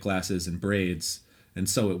with thick glasses and braids. And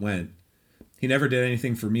so it went. He never did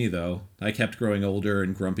anything for me, though. I kept growing older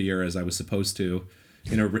and grumpier as I was supposed to,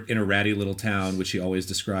 in a ratty little town which he always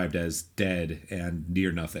described as dead and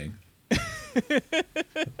near nothing.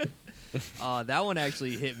 That one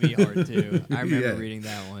actually hit me hard too. I remember reading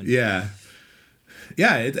that one. Yeah,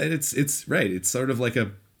 it's right. It's sort of like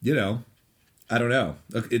a I don't know.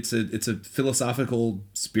 It's a philosophical,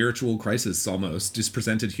 spiritual crisis almost, just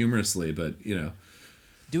presented humorously, but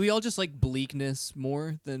Do we all just like bleakness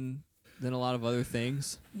more than a lot of other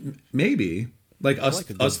things? Maybe like I us like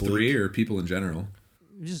a good us bleak. three or people in general.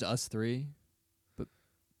 Just us three, but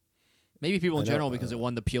maybe people in I know, general because it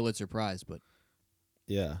won the Pulitzer Prize. But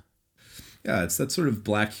Yeah. Yeah, it's that sort of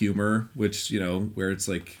black humor, which, you know, where it's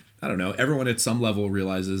like, I don't know, everyone at some level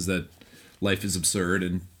realizes that life is absurd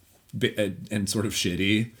and sort of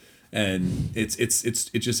shitty, and it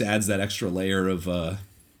just adds that extra layer of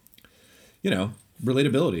you know,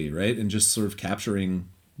 relatability, right? And just sort of capturing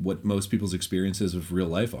what most people's experiences of real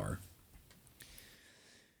life are.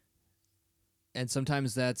 and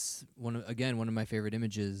sometimes that's one of my favorite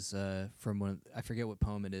images from one. I forget what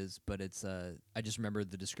poem it is, but it's I just remember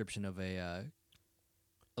the description of a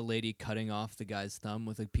lady cutting off the guy's thumb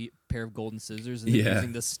with a pair of golden scissors and then Yeah.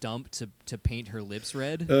 using the stump to paint her lips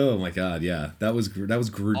red. Oh my god, yeah. That was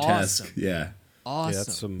grotesque. Awesome. Yeah.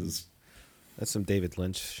 Awesome. Yeah, that's some David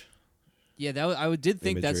Lynch. Yeah, did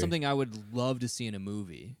think that's Imagery. something I would love to see in a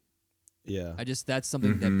movie. Yeah. That's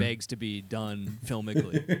something that begs to be done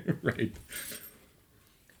filmically. Right.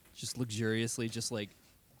 Just luxuriously, just like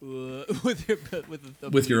with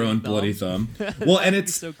With your own bloody thumb. Well, and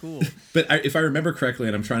it's so cool. But if I remember correctly,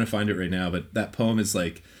 and I'm trying to find it right now, but that poem is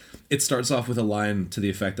like, it starts off with a line to the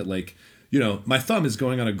effect that like, you know, my thumb is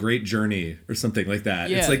going on a great journey or something like that.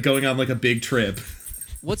 Yeah. It's like going on like a big trip.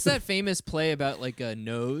 What's that famous play about like a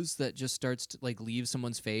nose that just starts to like leave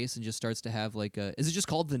someone's face and just starts to have like a? Is it just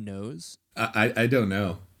called The Nose? I don't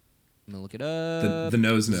know. I'm gonna look it up. The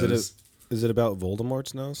nose Is it, knows. is it about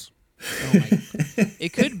Voldemort's nose? Oh my!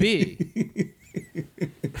 It could be.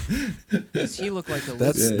 Does he look like a?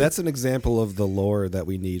 That's an example of the lore that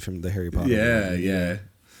we need from the Harry Potter. Yeah, world. yeah.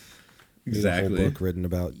 There's a whole Exactly. book written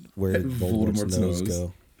about where Voldemort's, Voldemort's nose nose.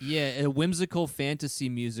 go. Yeah, a whimsical fantasy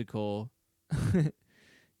musical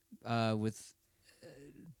with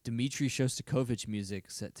Dmitri Shostakovich music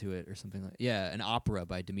set to it or something like. Yeah, an opera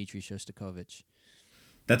by Dmitri Shostakovich.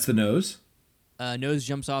 That's the nose? Nose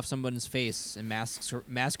jumps off someone's face and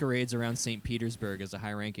masquerades around St. Petersburg as a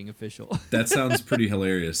high-ranking official. That sounds pretty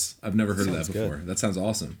hilarious. I've never heard of that Sounds good. before. That sounds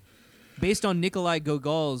awesome. Based on Nikolai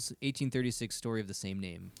Gogol's 1836 story of the same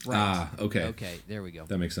name. Right. Ah, okay. Okay, there we go.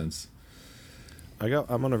 That makes sense. I'm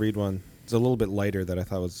gonna read one. It's a little bit lighter that I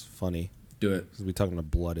thought was funny. Do it. Because we talking about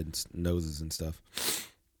blood and noses and stuff.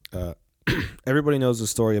 Everybody knows the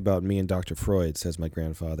story about me and Dr. Freud, says my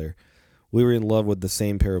grandfather. We were in love with the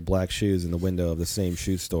same pair of black shoes in the window of the same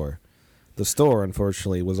shoe store. The store,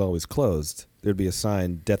 unfortunately, was always closed. There'd be a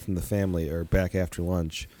sign, death in the family, or back after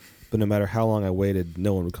lunch. But no matter how long I waited,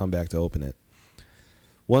 no one would come back to open it.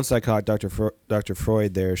 Once I caught Dr.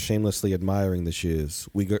 Freud there shamelessly admiring the shoes.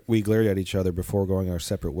 We glared at each other before going our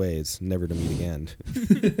separate ways, never to meet again.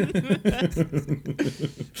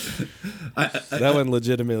 That one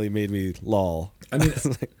legitimately made me lol. I mean,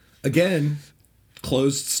 again,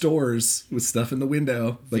 closed stores with stuff in the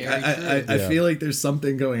window. Like Very I true. feel like there's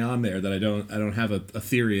something going on there that I don't have a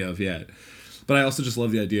theory of yet. But I also just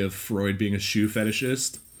love the idea of Freud being a shoe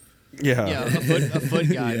fetishist. Yeah. Yeah, a foot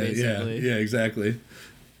guy, yeah, basically. yeah, exactly.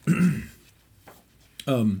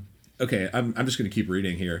 Okay, I'm just gonna keep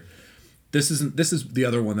reading here. This is the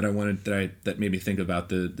other one that I wanted that made me think about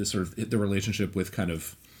the sort of the relationship with kind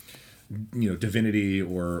of, you know, divinity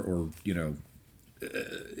or you know,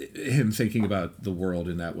 him thinking about the world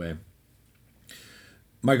in that way.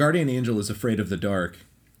 My guardian angel is afraid of the dark.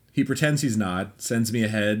 He pretends he's not, sends me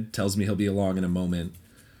ahead, tells me he'll be along in a moment.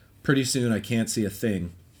 Pretty soon I can't see a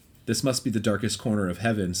thing. This must be the darkest corner of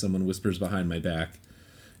heaven, someone whispers behind my back.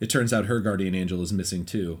 It turns out her guardian angel is missing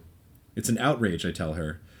too. It's an outrage, I tell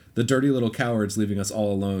her. The dirty little coward's leaving us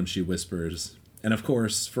all alone, she whispers. And of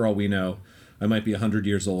course, for all we know, I might be 100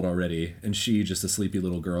 years old already, and she just a sleepy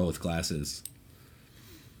little girl with glasses.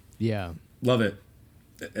 Yeah. Love it.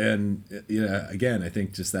 And yeah, again, I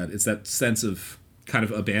think just that it's that sense of kind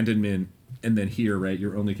of abandonment, and then here, right,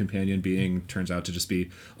 your only companion being turns out to just be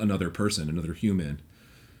another person, another human.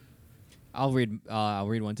 I'll read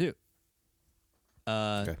one too.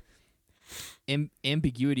 Okay.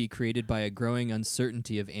 Ambiguity created by a growing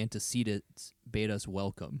uncertainty of antecedents bade us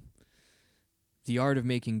welcome. The art of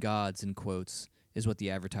making gods, in quotes, is what the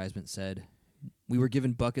advertisement said. We were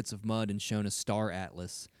given buckets of mud and shown a star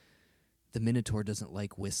atlas. The Minotaur doesn't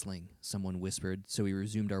like whistling, someone whispered, so we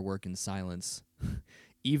resumed our work in silence.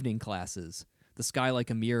 Evening classes. The sky like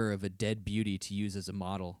a mirror of a dead beauty to use as a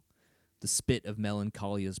model. The spit of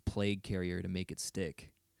melancholia's plague carrier to make it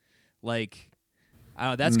stick. Like, I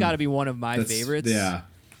don't know, that's got to be one of my favorites. Yeah.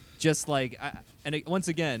 Just like, once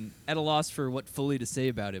again, at a loss for what fully to say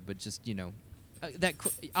about it, but just, you know,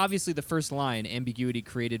 obviously the first line, ambiguity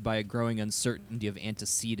created by a growing uncertainty of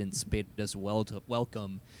antecedents bade us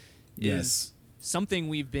welcome, is something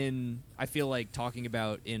we've been, I feel like, talking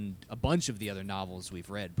about in a bunch of the other novels we've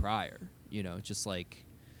read prior. Just like,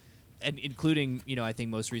 and including, I think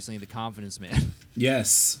most recently The Confidence Man.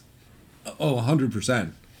 Yes. Oh,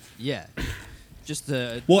 100%. Yeah. Just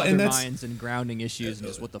the and minds and grounding issues and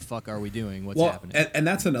just what the fuck are we doing? What's happening? And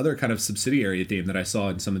that's another kind of subsidiary theme that I saw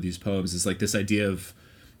in some of these poems is like this idea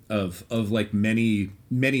of like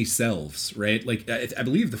many selves, right? Like I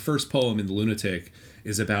believe the first poem in The Lunatic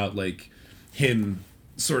is about like him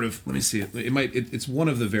sort of, let me see, it's one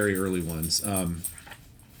of the very early ones.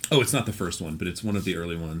 It's not the first one, but it's one of the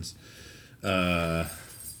early ones. Yeah,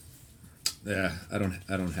 I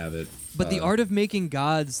don't have it. But The Art of Making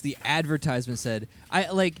Gods, the advertisement said,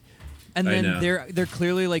 and then they're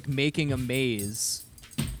clearly like making a maze.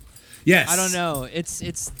 Yes. I don't know.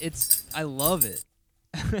 It's I love it.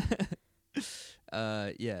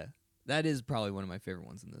 Yeah. That is probably one of my favorite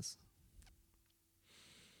ones in this.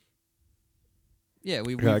 Yeah,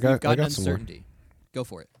 we've got uncertainty. Go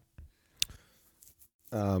for it.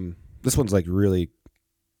 This one's like really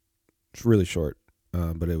short,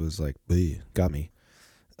 but it was like, got me.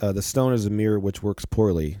 The stone is a mirror which works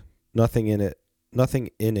poorly. Nothing in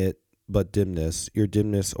it but dimness. Your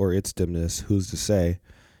dimness or its dimness, who's to say?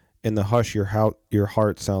 In the hush, your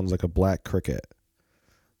heart sounds like a black cricket.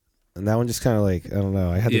 And that one just kind of like, I don't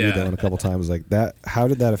know. I had to read that one a couple times. Like that, how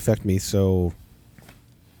did that affect me so?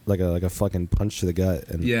 Like a fucking punch to the gut.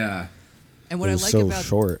 And yeah. And what it was so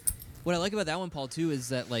short. What I like about that one, Paul, too, is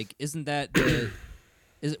that like, wasn't that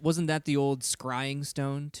the old scrying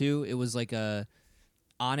stone too? It was like a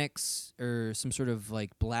onyx or some sort of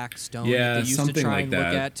like black stone that they used something to try like and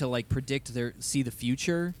that. look at to like predict see the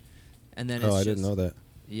future. And then I didn't know that.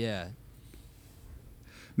 Yeah.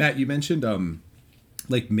 Matt, you mentioned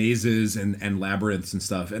like mazes and labyrinths and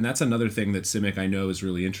stuff, and that's another thing that Simic I know is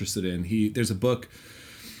really interested in. There's a book,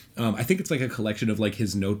 I think it's like a collection of like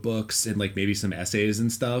his notebooks and like maybe some essays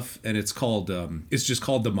and stuff, and it's just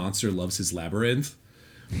called The Monster Loves His Labyrinth.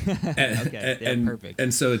 And perfect.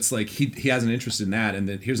 And so it's like he has an interest in that, and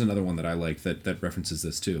then here's another one that I like that references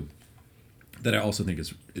this too, that I also think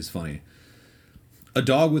is funny. A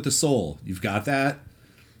dog with a soul, you've got that.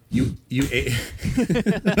 You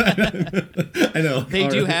I know. They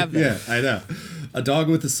do have that. Yeah, I know. A dog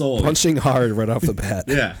with a soul. Punching hard right off the bat.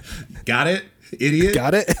 Yeah. Got it? Idiot.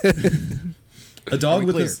 Got it? A dog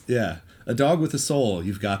with a soul.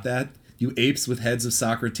 You've got that? You apes with heads of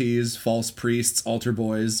Socrates, false priests, altar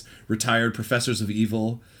boys, retired professors of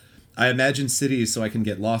evil. I imagine cities so I can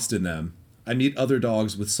get lost in them. I meet other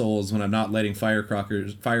dogs with souls when I'm not lighting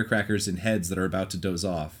firecrackers in heads that are about to doze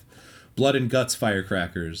off. Blood and guts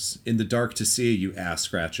firecrackers. In the dark to see, you ass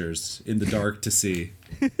scratchers. In the dark to see.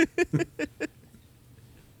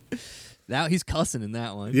 Now he's cussing in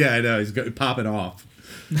that one. Yeah, I know. He's popping off.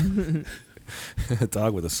 A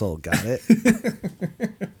dog with a soul. Got it?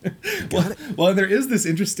 Well, there is this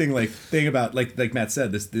interesting like thing about like Matt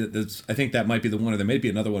said. This I think that might be the one, or there may be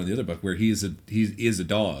another one in the other book where he is a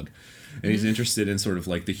dog, and he's interested in sort of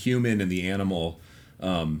like the human and the animal.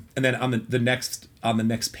 And then on the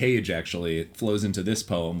next page, actually, it flows into this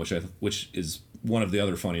poem, which is one of the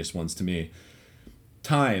other funniest ones to me.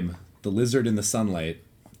 Time, the lizard in the sunlight.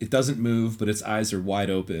 It doesn't move, but its eyes are wide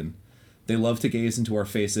open. They love to gaze into our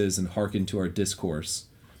faces and hearken to our discourse.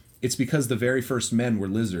 It's because the very first men were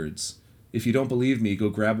lizards. If you don't believe me, go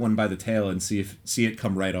grab one by the tail and see it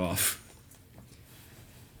come right off.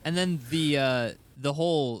 And then the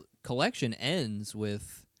whole collection ends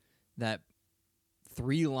with that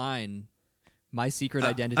 3-line, my secret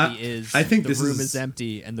identity is I think the room is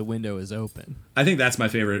empty and the window is open. I think that's my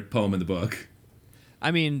favorite poem in the book. I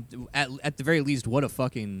mean, at the very least, what a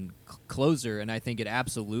fucking closer, and I think it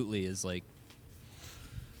absolutely is like,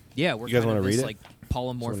 yeah, we're you guys kind of read this it? like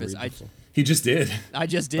polymorphous. He just did. I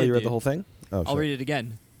just did. Oh, you read dude. the whole thing? Oh, I'll read it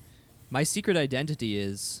again. My secret identity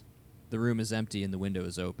is the room is empty and the window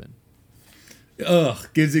is open. Ugh,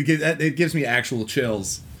 it gives me actual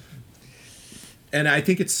chills. And I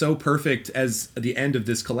think it's so perfect as the end of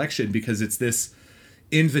this collection because it's this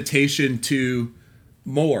invitation to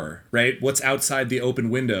more, right? What's outside the open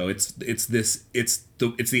window? It's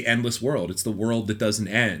the endless world. It's the world that doesn't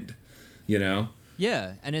end, you know?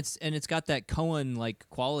 Yeah, and it's got that Cohen like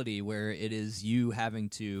quality where it is you having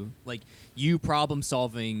to like you problem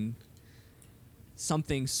solving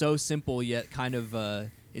something so simple yet kind of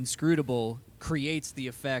inscrutable creates the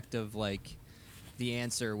effect of like the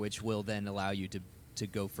answer, which will then allow you to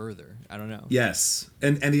go further. I don't know. Yes,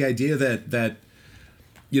 and the idea that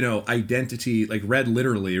identity, like read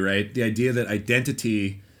literally, right? The idea that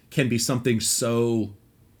identity can be something so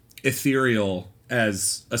ethereal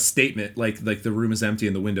as a statement, like the room is empty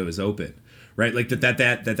and the window is open, right? Like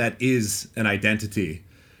that is an identity,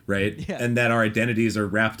 right? Yeah. And that our identities are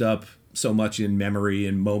wrapped up so much in memory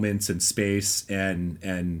and moments and space and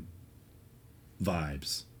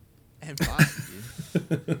vibes. And vibe,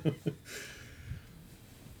 dude.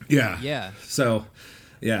 Yeah. Yeah. So,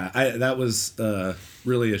 yeah, that was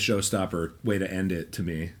really a showstopper way to end it to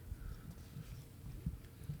me.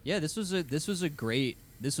 Yeah, this was a great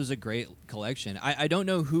collection. I don't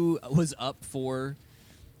know who was up for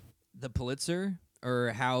the Pulitzer or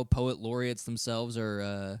how poet laureates themselves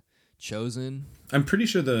are chosen. I'm pretty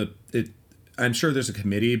sure I'm sure there's a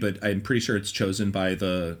committee, but I'm pretty sure it's chosen by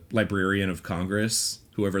the Librarian of Congress,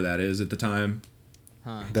 whoever that is at the time.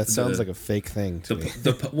 Huh. That sounds like a fake thing to me.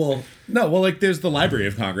 Like there's the Library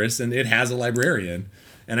of Congress, and it has a librarian,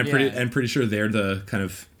 and I'm pretty sure they're the kind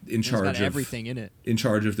of in charge it's got of everything in it. in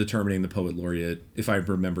charge of determining the poet laureate, if I'm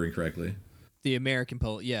remembering correctly. The American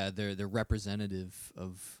poet, yeah, they're representative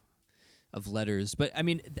of letters. But I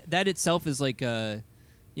mean, that itself is like the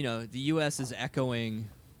U.S. is echoing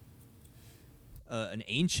an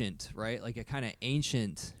ancient, right? Like a kind of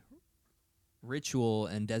ancient ritual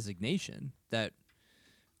and designation that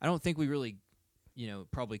I don't think we really,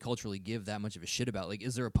 probably culturally give that much of a shit about. Like,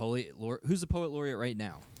 is there a poet laureate? Who's the poet laureate right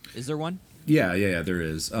now? Is there one? Yeah, there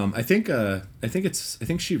is. I think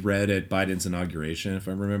she read at Biden's inauguration, if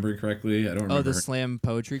I'm remembering correctly. I don't remember. Oh, the slam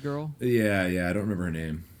poetry girl? Yeah, I don't remember her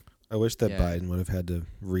name. I wish that Biden would have had to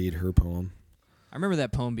read her poem. I remember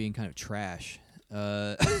that poem being kind of trash.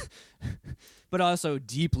 But also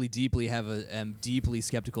deeply am deeply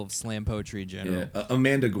skeptical of slam poetry in general. Yeah,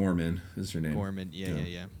 Amanda Gorman is her name. Gorman,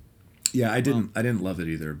 yeah. Yeah, I didn't love it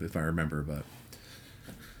either, if I remember, but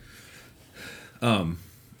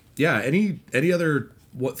yeah, any other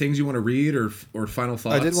things you want to read or final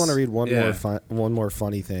thoughts? I did want to read one more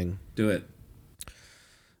funny thing. Do it.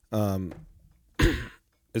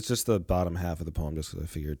 It's just the bottom half of the poem, just because I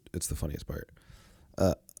figured it's the funniest part.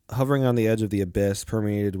 Hovering on the edge of the abyss,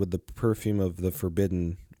 permeated with the perfume of the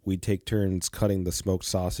forbidden, we'd take turns cutting the smoked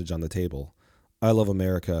sausage on the table. I love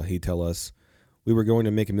America, he'd tell us. We were going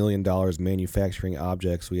to make $1 million manufacturing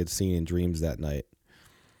objects we had seen in dreams that night.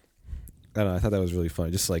 I don't know, I thought that was really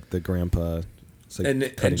funny. Just like the grandpa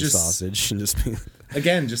cutting sausage and just being...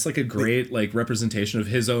 Again, just like a great representation of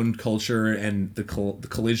his own culture and the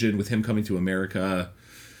collision with him coming to America.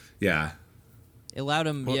 Yeah. It allowed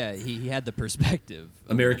him, he had the perspective.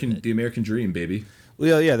 The American dream, baby.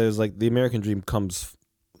 Well, yeah, there's the American dream comes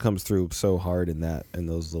through so hard in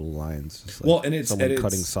those little lines. Just and it's someone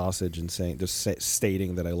cutting sausage and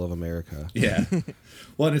stating that I love America. Yeah.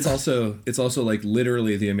 Well, and it's also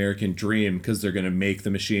literally the American dream, because they're going to make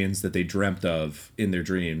the machines that they dreamt of in their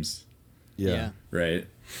dreams. Yeah. Right.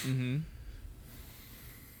 Mm-hmm.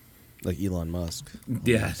 Like Elon Musk.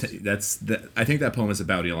 Yeah, I think that poem is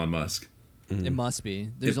about Elon Musk. Mm-hmm. It must be.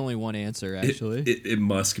 There's only one answer, actually. It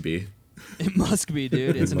must be. It must be,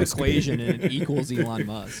 dude. It's an equation and it equals Elon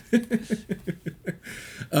Musk.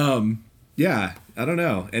 Yeah, I don't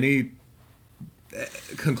know. Any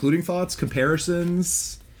concluding thoughts,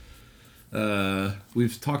 comparisons?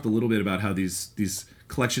 We've talked a little bit about how these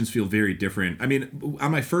collections feel very different. I mean,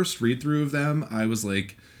 on my first read through of them, I was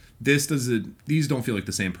like, these don't feel like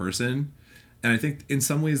the same person. And I think in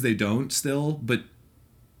some ways they don't still, but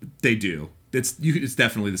they do. It's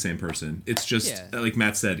definitely the same person. It's just like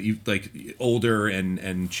Matt said, older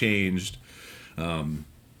and changed.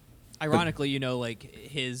 Ironically,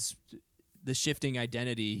 the shifting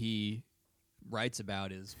identity he writes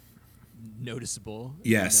about is noticeable.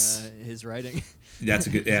 Yes, in his writing. That's a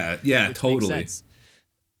good. Yeah, totally.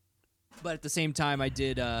 But at the same time, I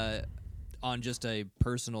did, on just a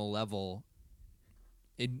personal level,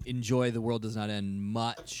 enjoy The World Does Not End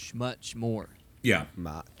much, much more. Yeah,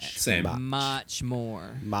 much. Same. Much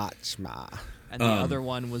more. Much more. And the other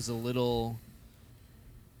one was a little,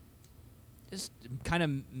 just kind of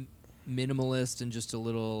minimalist and just a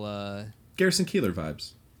little Garrison Keillor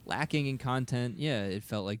vibes. Lacking in content. Yeah, it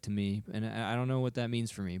felt like to me, and I don't know what that means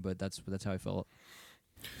for me, but that's how I felt.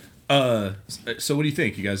 So what do you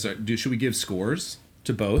think, you guys? Should we give scores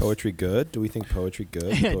to both? Poetry good? Do we think poetry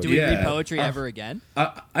good? Do we read poetry ever again?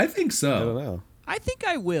 I think so. I don't know. I think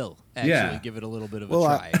I will actually give it a little bit of a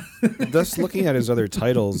try. Just looking at his other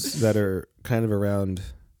titles that are kind of around,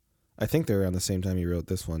 I think they're around the same time he wrote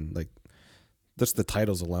this one. Like, just the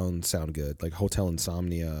titles alone sound good. Like Hotel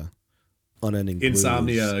Insomnia, Unending Blues.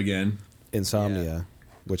 Insomnia,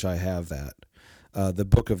 which I have that. The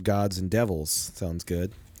Book of Gods and Devils sounds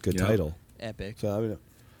good. Good title. Epic. So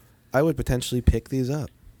I would potentially pick these up.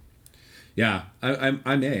 Yeah,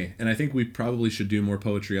 I may, and I think we probably should do more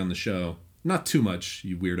poetry on the show. Not too much,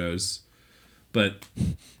 you weirdos, but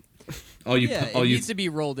all you it needs to be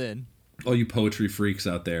rolled in. All you poetry freaks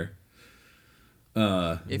out there.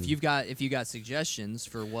 If you got suggestions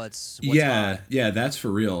for what's yeah, hot, yeah, that's for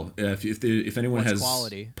real. If anyone has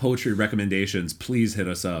quality poetry recommendations, please hit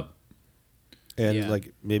us up. And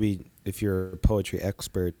like maybe if you're a poetry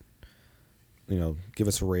expert, give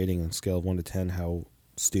us a rating on a scale of 1 to 10 how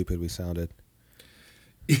stupid we sounded.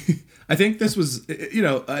 I think this was,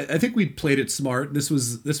 I think we played it smart. This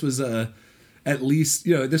was at least,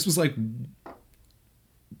 this was like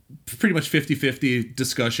pretty much 50-50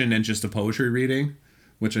 discussion and just a poetry reading,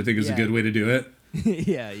 which I think is a good way to do it.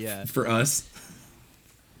 yeah. For us.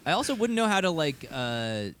 I also wouldn't know how to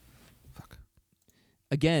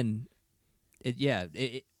again,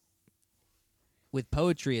 with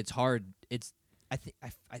poetry it's hard. It's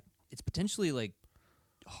it's potentially like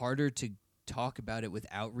harder to talk about it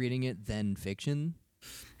without reading it than fiction.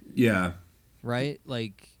 Yeah. Right?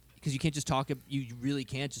 Like, because you really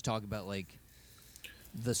can't just talk about like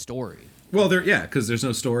the story. Well, because there's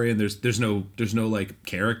no story and there's no like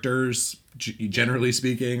characters, generally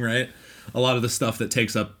speaking, right? A lot of the stuff that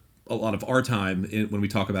takes up a lot of our time when we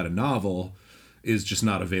talk about a novel is just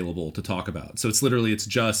not available to talk about. So it's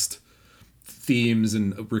just themes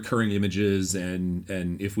and recurring images and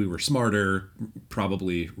if we were smarter,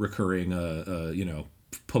 probably recurring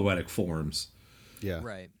poetic forms. Yeah.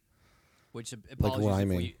 Right. Which like apologies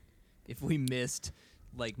rhyming. if we missed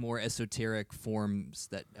like more esoteric forms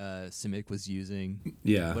that Simic was using.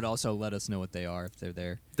 Yeah. But also let us know what they are if they're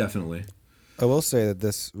there. Definitely. I will say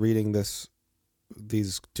that reading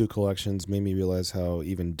these two collections made me realize how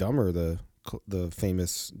even dumber the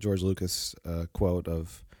famous George Lucas quote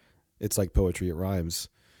of "It's like poetry, it rhymes."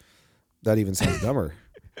 That even sounds dumber,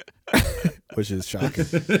 which is shocking.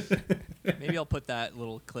 Maybe I'll put that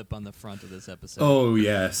little clip on the front of this episode. Oh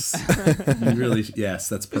yes, yes,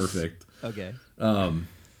 that's perfect. Okay. All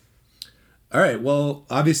right. Well,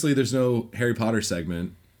 obviously, there's no Harry Potter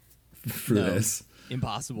segment for this.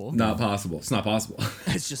 Impossible. Not possible. It's not possible.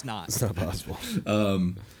 It's just not. It's not possible.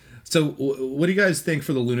 So, what do you guys think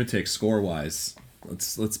for the Lunatic score wise?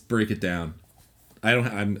 Let's break it down. I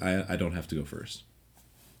don't have to go first.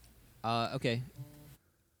 Okay.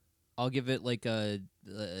 I'll give it like a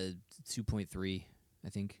 2.3, I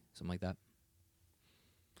think, something like that.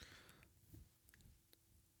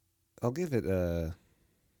 I'll give it a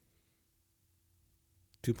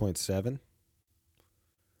 2.7.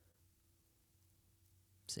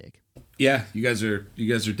 Sick. Yeah, you guys are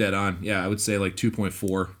dead on. Yeah, I would say like 2.4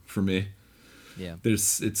 for me. Yeah.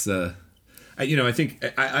 I think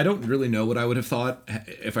I don't really know what I would have thought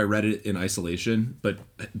if I read it in isolation, but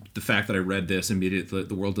the fact that I read this immediately,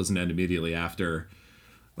 The World Doesn't End immediately after,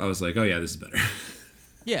 I was like, oh yeah, this is better.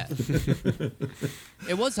 Yeah.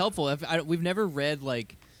 It was helpful. We've never read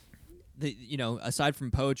like aside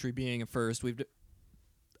from poetry being a first,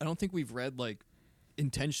 I don't think we've read like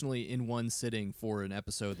intentionally in one sitting for an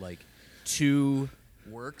episode like two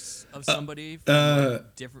works of somebody from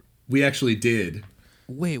different. We actually did.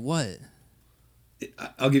 Wait, what?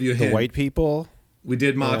 I'll give you a hint. The White People. We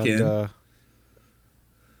did Makin.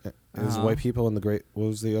 It was White People and the Great. What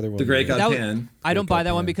was the other one? The Great God Pan. I don't buy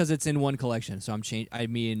that one because it's in one collection, so I'm changing. I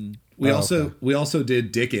mean, we also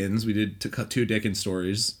did Dickens. We did two Dickens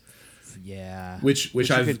stories. Yeah. Which you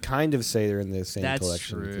could kind of say they're in the same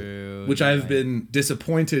collection. That's true. Which I've been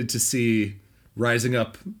disappointed to see rising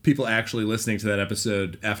up. People actually listening to that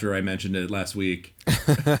episode after I mentioned it last week.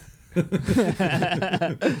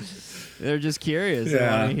 They're just curious. They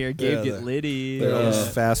want to hear Gabe get litty. They're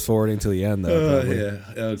just fast forwarding to the end, though. Yeah.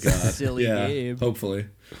 Oh god. Silly yeah. Gabe. Hopefully.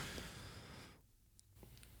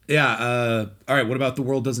 Yeah. All right. What about The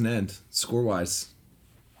World Doesn't End? Score wise.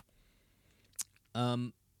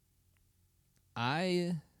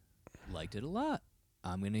 I liked it a lot.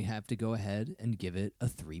 I'm gonna have to go ahead and give it a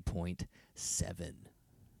 3.7.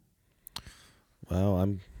 Wow,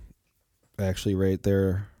 I'm actually right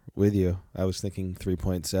there with you. I was thinking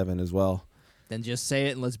 3.7 as well. Then just say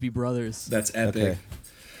it and let's be brothers. That's epic. Okay.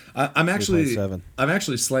 I'm actually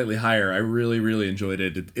 3.7. Slightly higher. I really enjoyed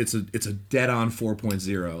it. It's a dead on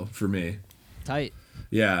 4.0 for me. Tight.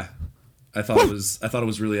 Yeah, I thought it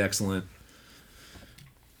was really excellent,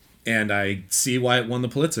 and I see why it won the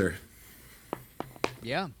Pulitzer.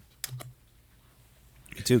 Yeah.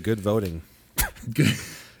 You do good voting. Good.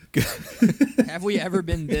 Have we ever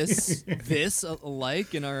been this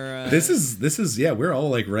alike in our? This is yeah. We're all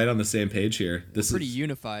like right on the same page here. This pretty is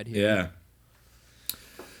unified here.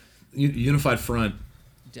 Yeah. Unified front.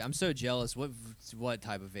 I'm so jealous. What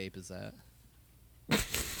type of vape is that?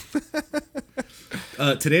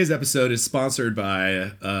 Today's episode is sponsored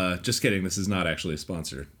by. Just kidding. This is not actually a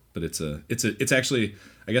sponsor, but it's actually.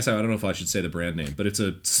 I guess I don't know if I should say the brand name, but it's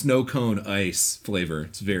a snow cone ice flavor.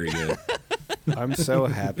 It's very good. I'm so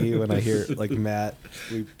happy when I hear like Matt.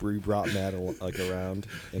 We brought Matt around.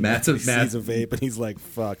 And Matt's he sees a vape and he's like,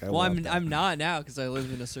 "Fuck." I'm not now because I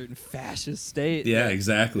live in a certain fascist state. Yeah,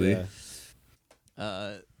 exactly. Yeah.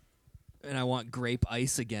 And I want grape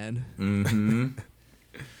ice again. Mm-hmm.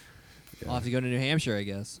 I'll have to go to New Hampshire, I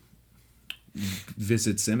guess.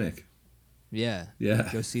 Visit Simic. Yeah. Yeah.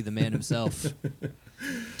 Go see the man himself.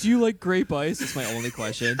 Do you like grape ice? That's my only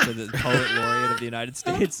question to the poet laureate of the United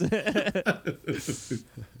States.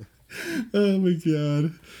 Oh my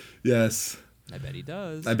god. Yes. I bet he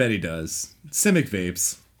does. I bet he does. Simic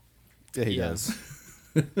vapes. Yeah, he does.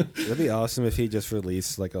 It'd be awesome if he just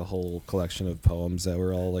released like a whole collection of poems that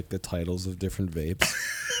were all like the titles of different vapes.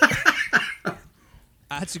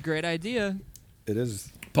 That's a great idea. It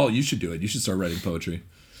is. Paul, you should do it. You should start writing poetry.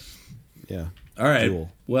 Yeah. All right.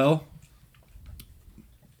 Cool. Well,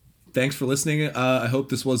 thanks for listening. I hope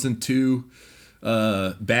this wasn't too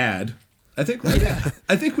bad. I think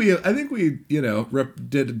we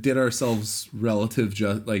did ourselves relative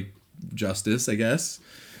justice, I guess.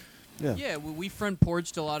 Yeah. Yeah, we front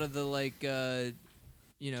porched a lot of the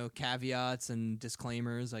caveats and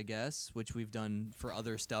disclaimers, I guess, which we've done for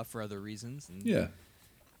other stuff for other reasons. And Yeah.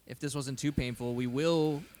 if this wasn't too painful, we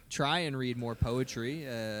will try and read more poetry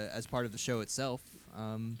as part of the show itself.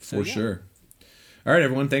 For sure. All right,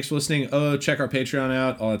 everyone. Thanks for listening. Check our Patreon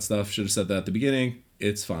out. All that stuff. Should have said that at the beginning.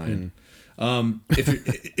 It's fine.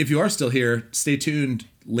 If you are still here, stay tuned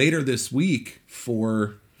later this week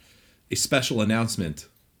for a special announcement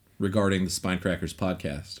regarding the Spinecrackers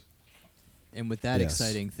podcast. And with that Yes.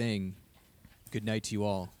 exciting thing, good night to you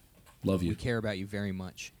all. Love you. We care about you very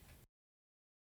much.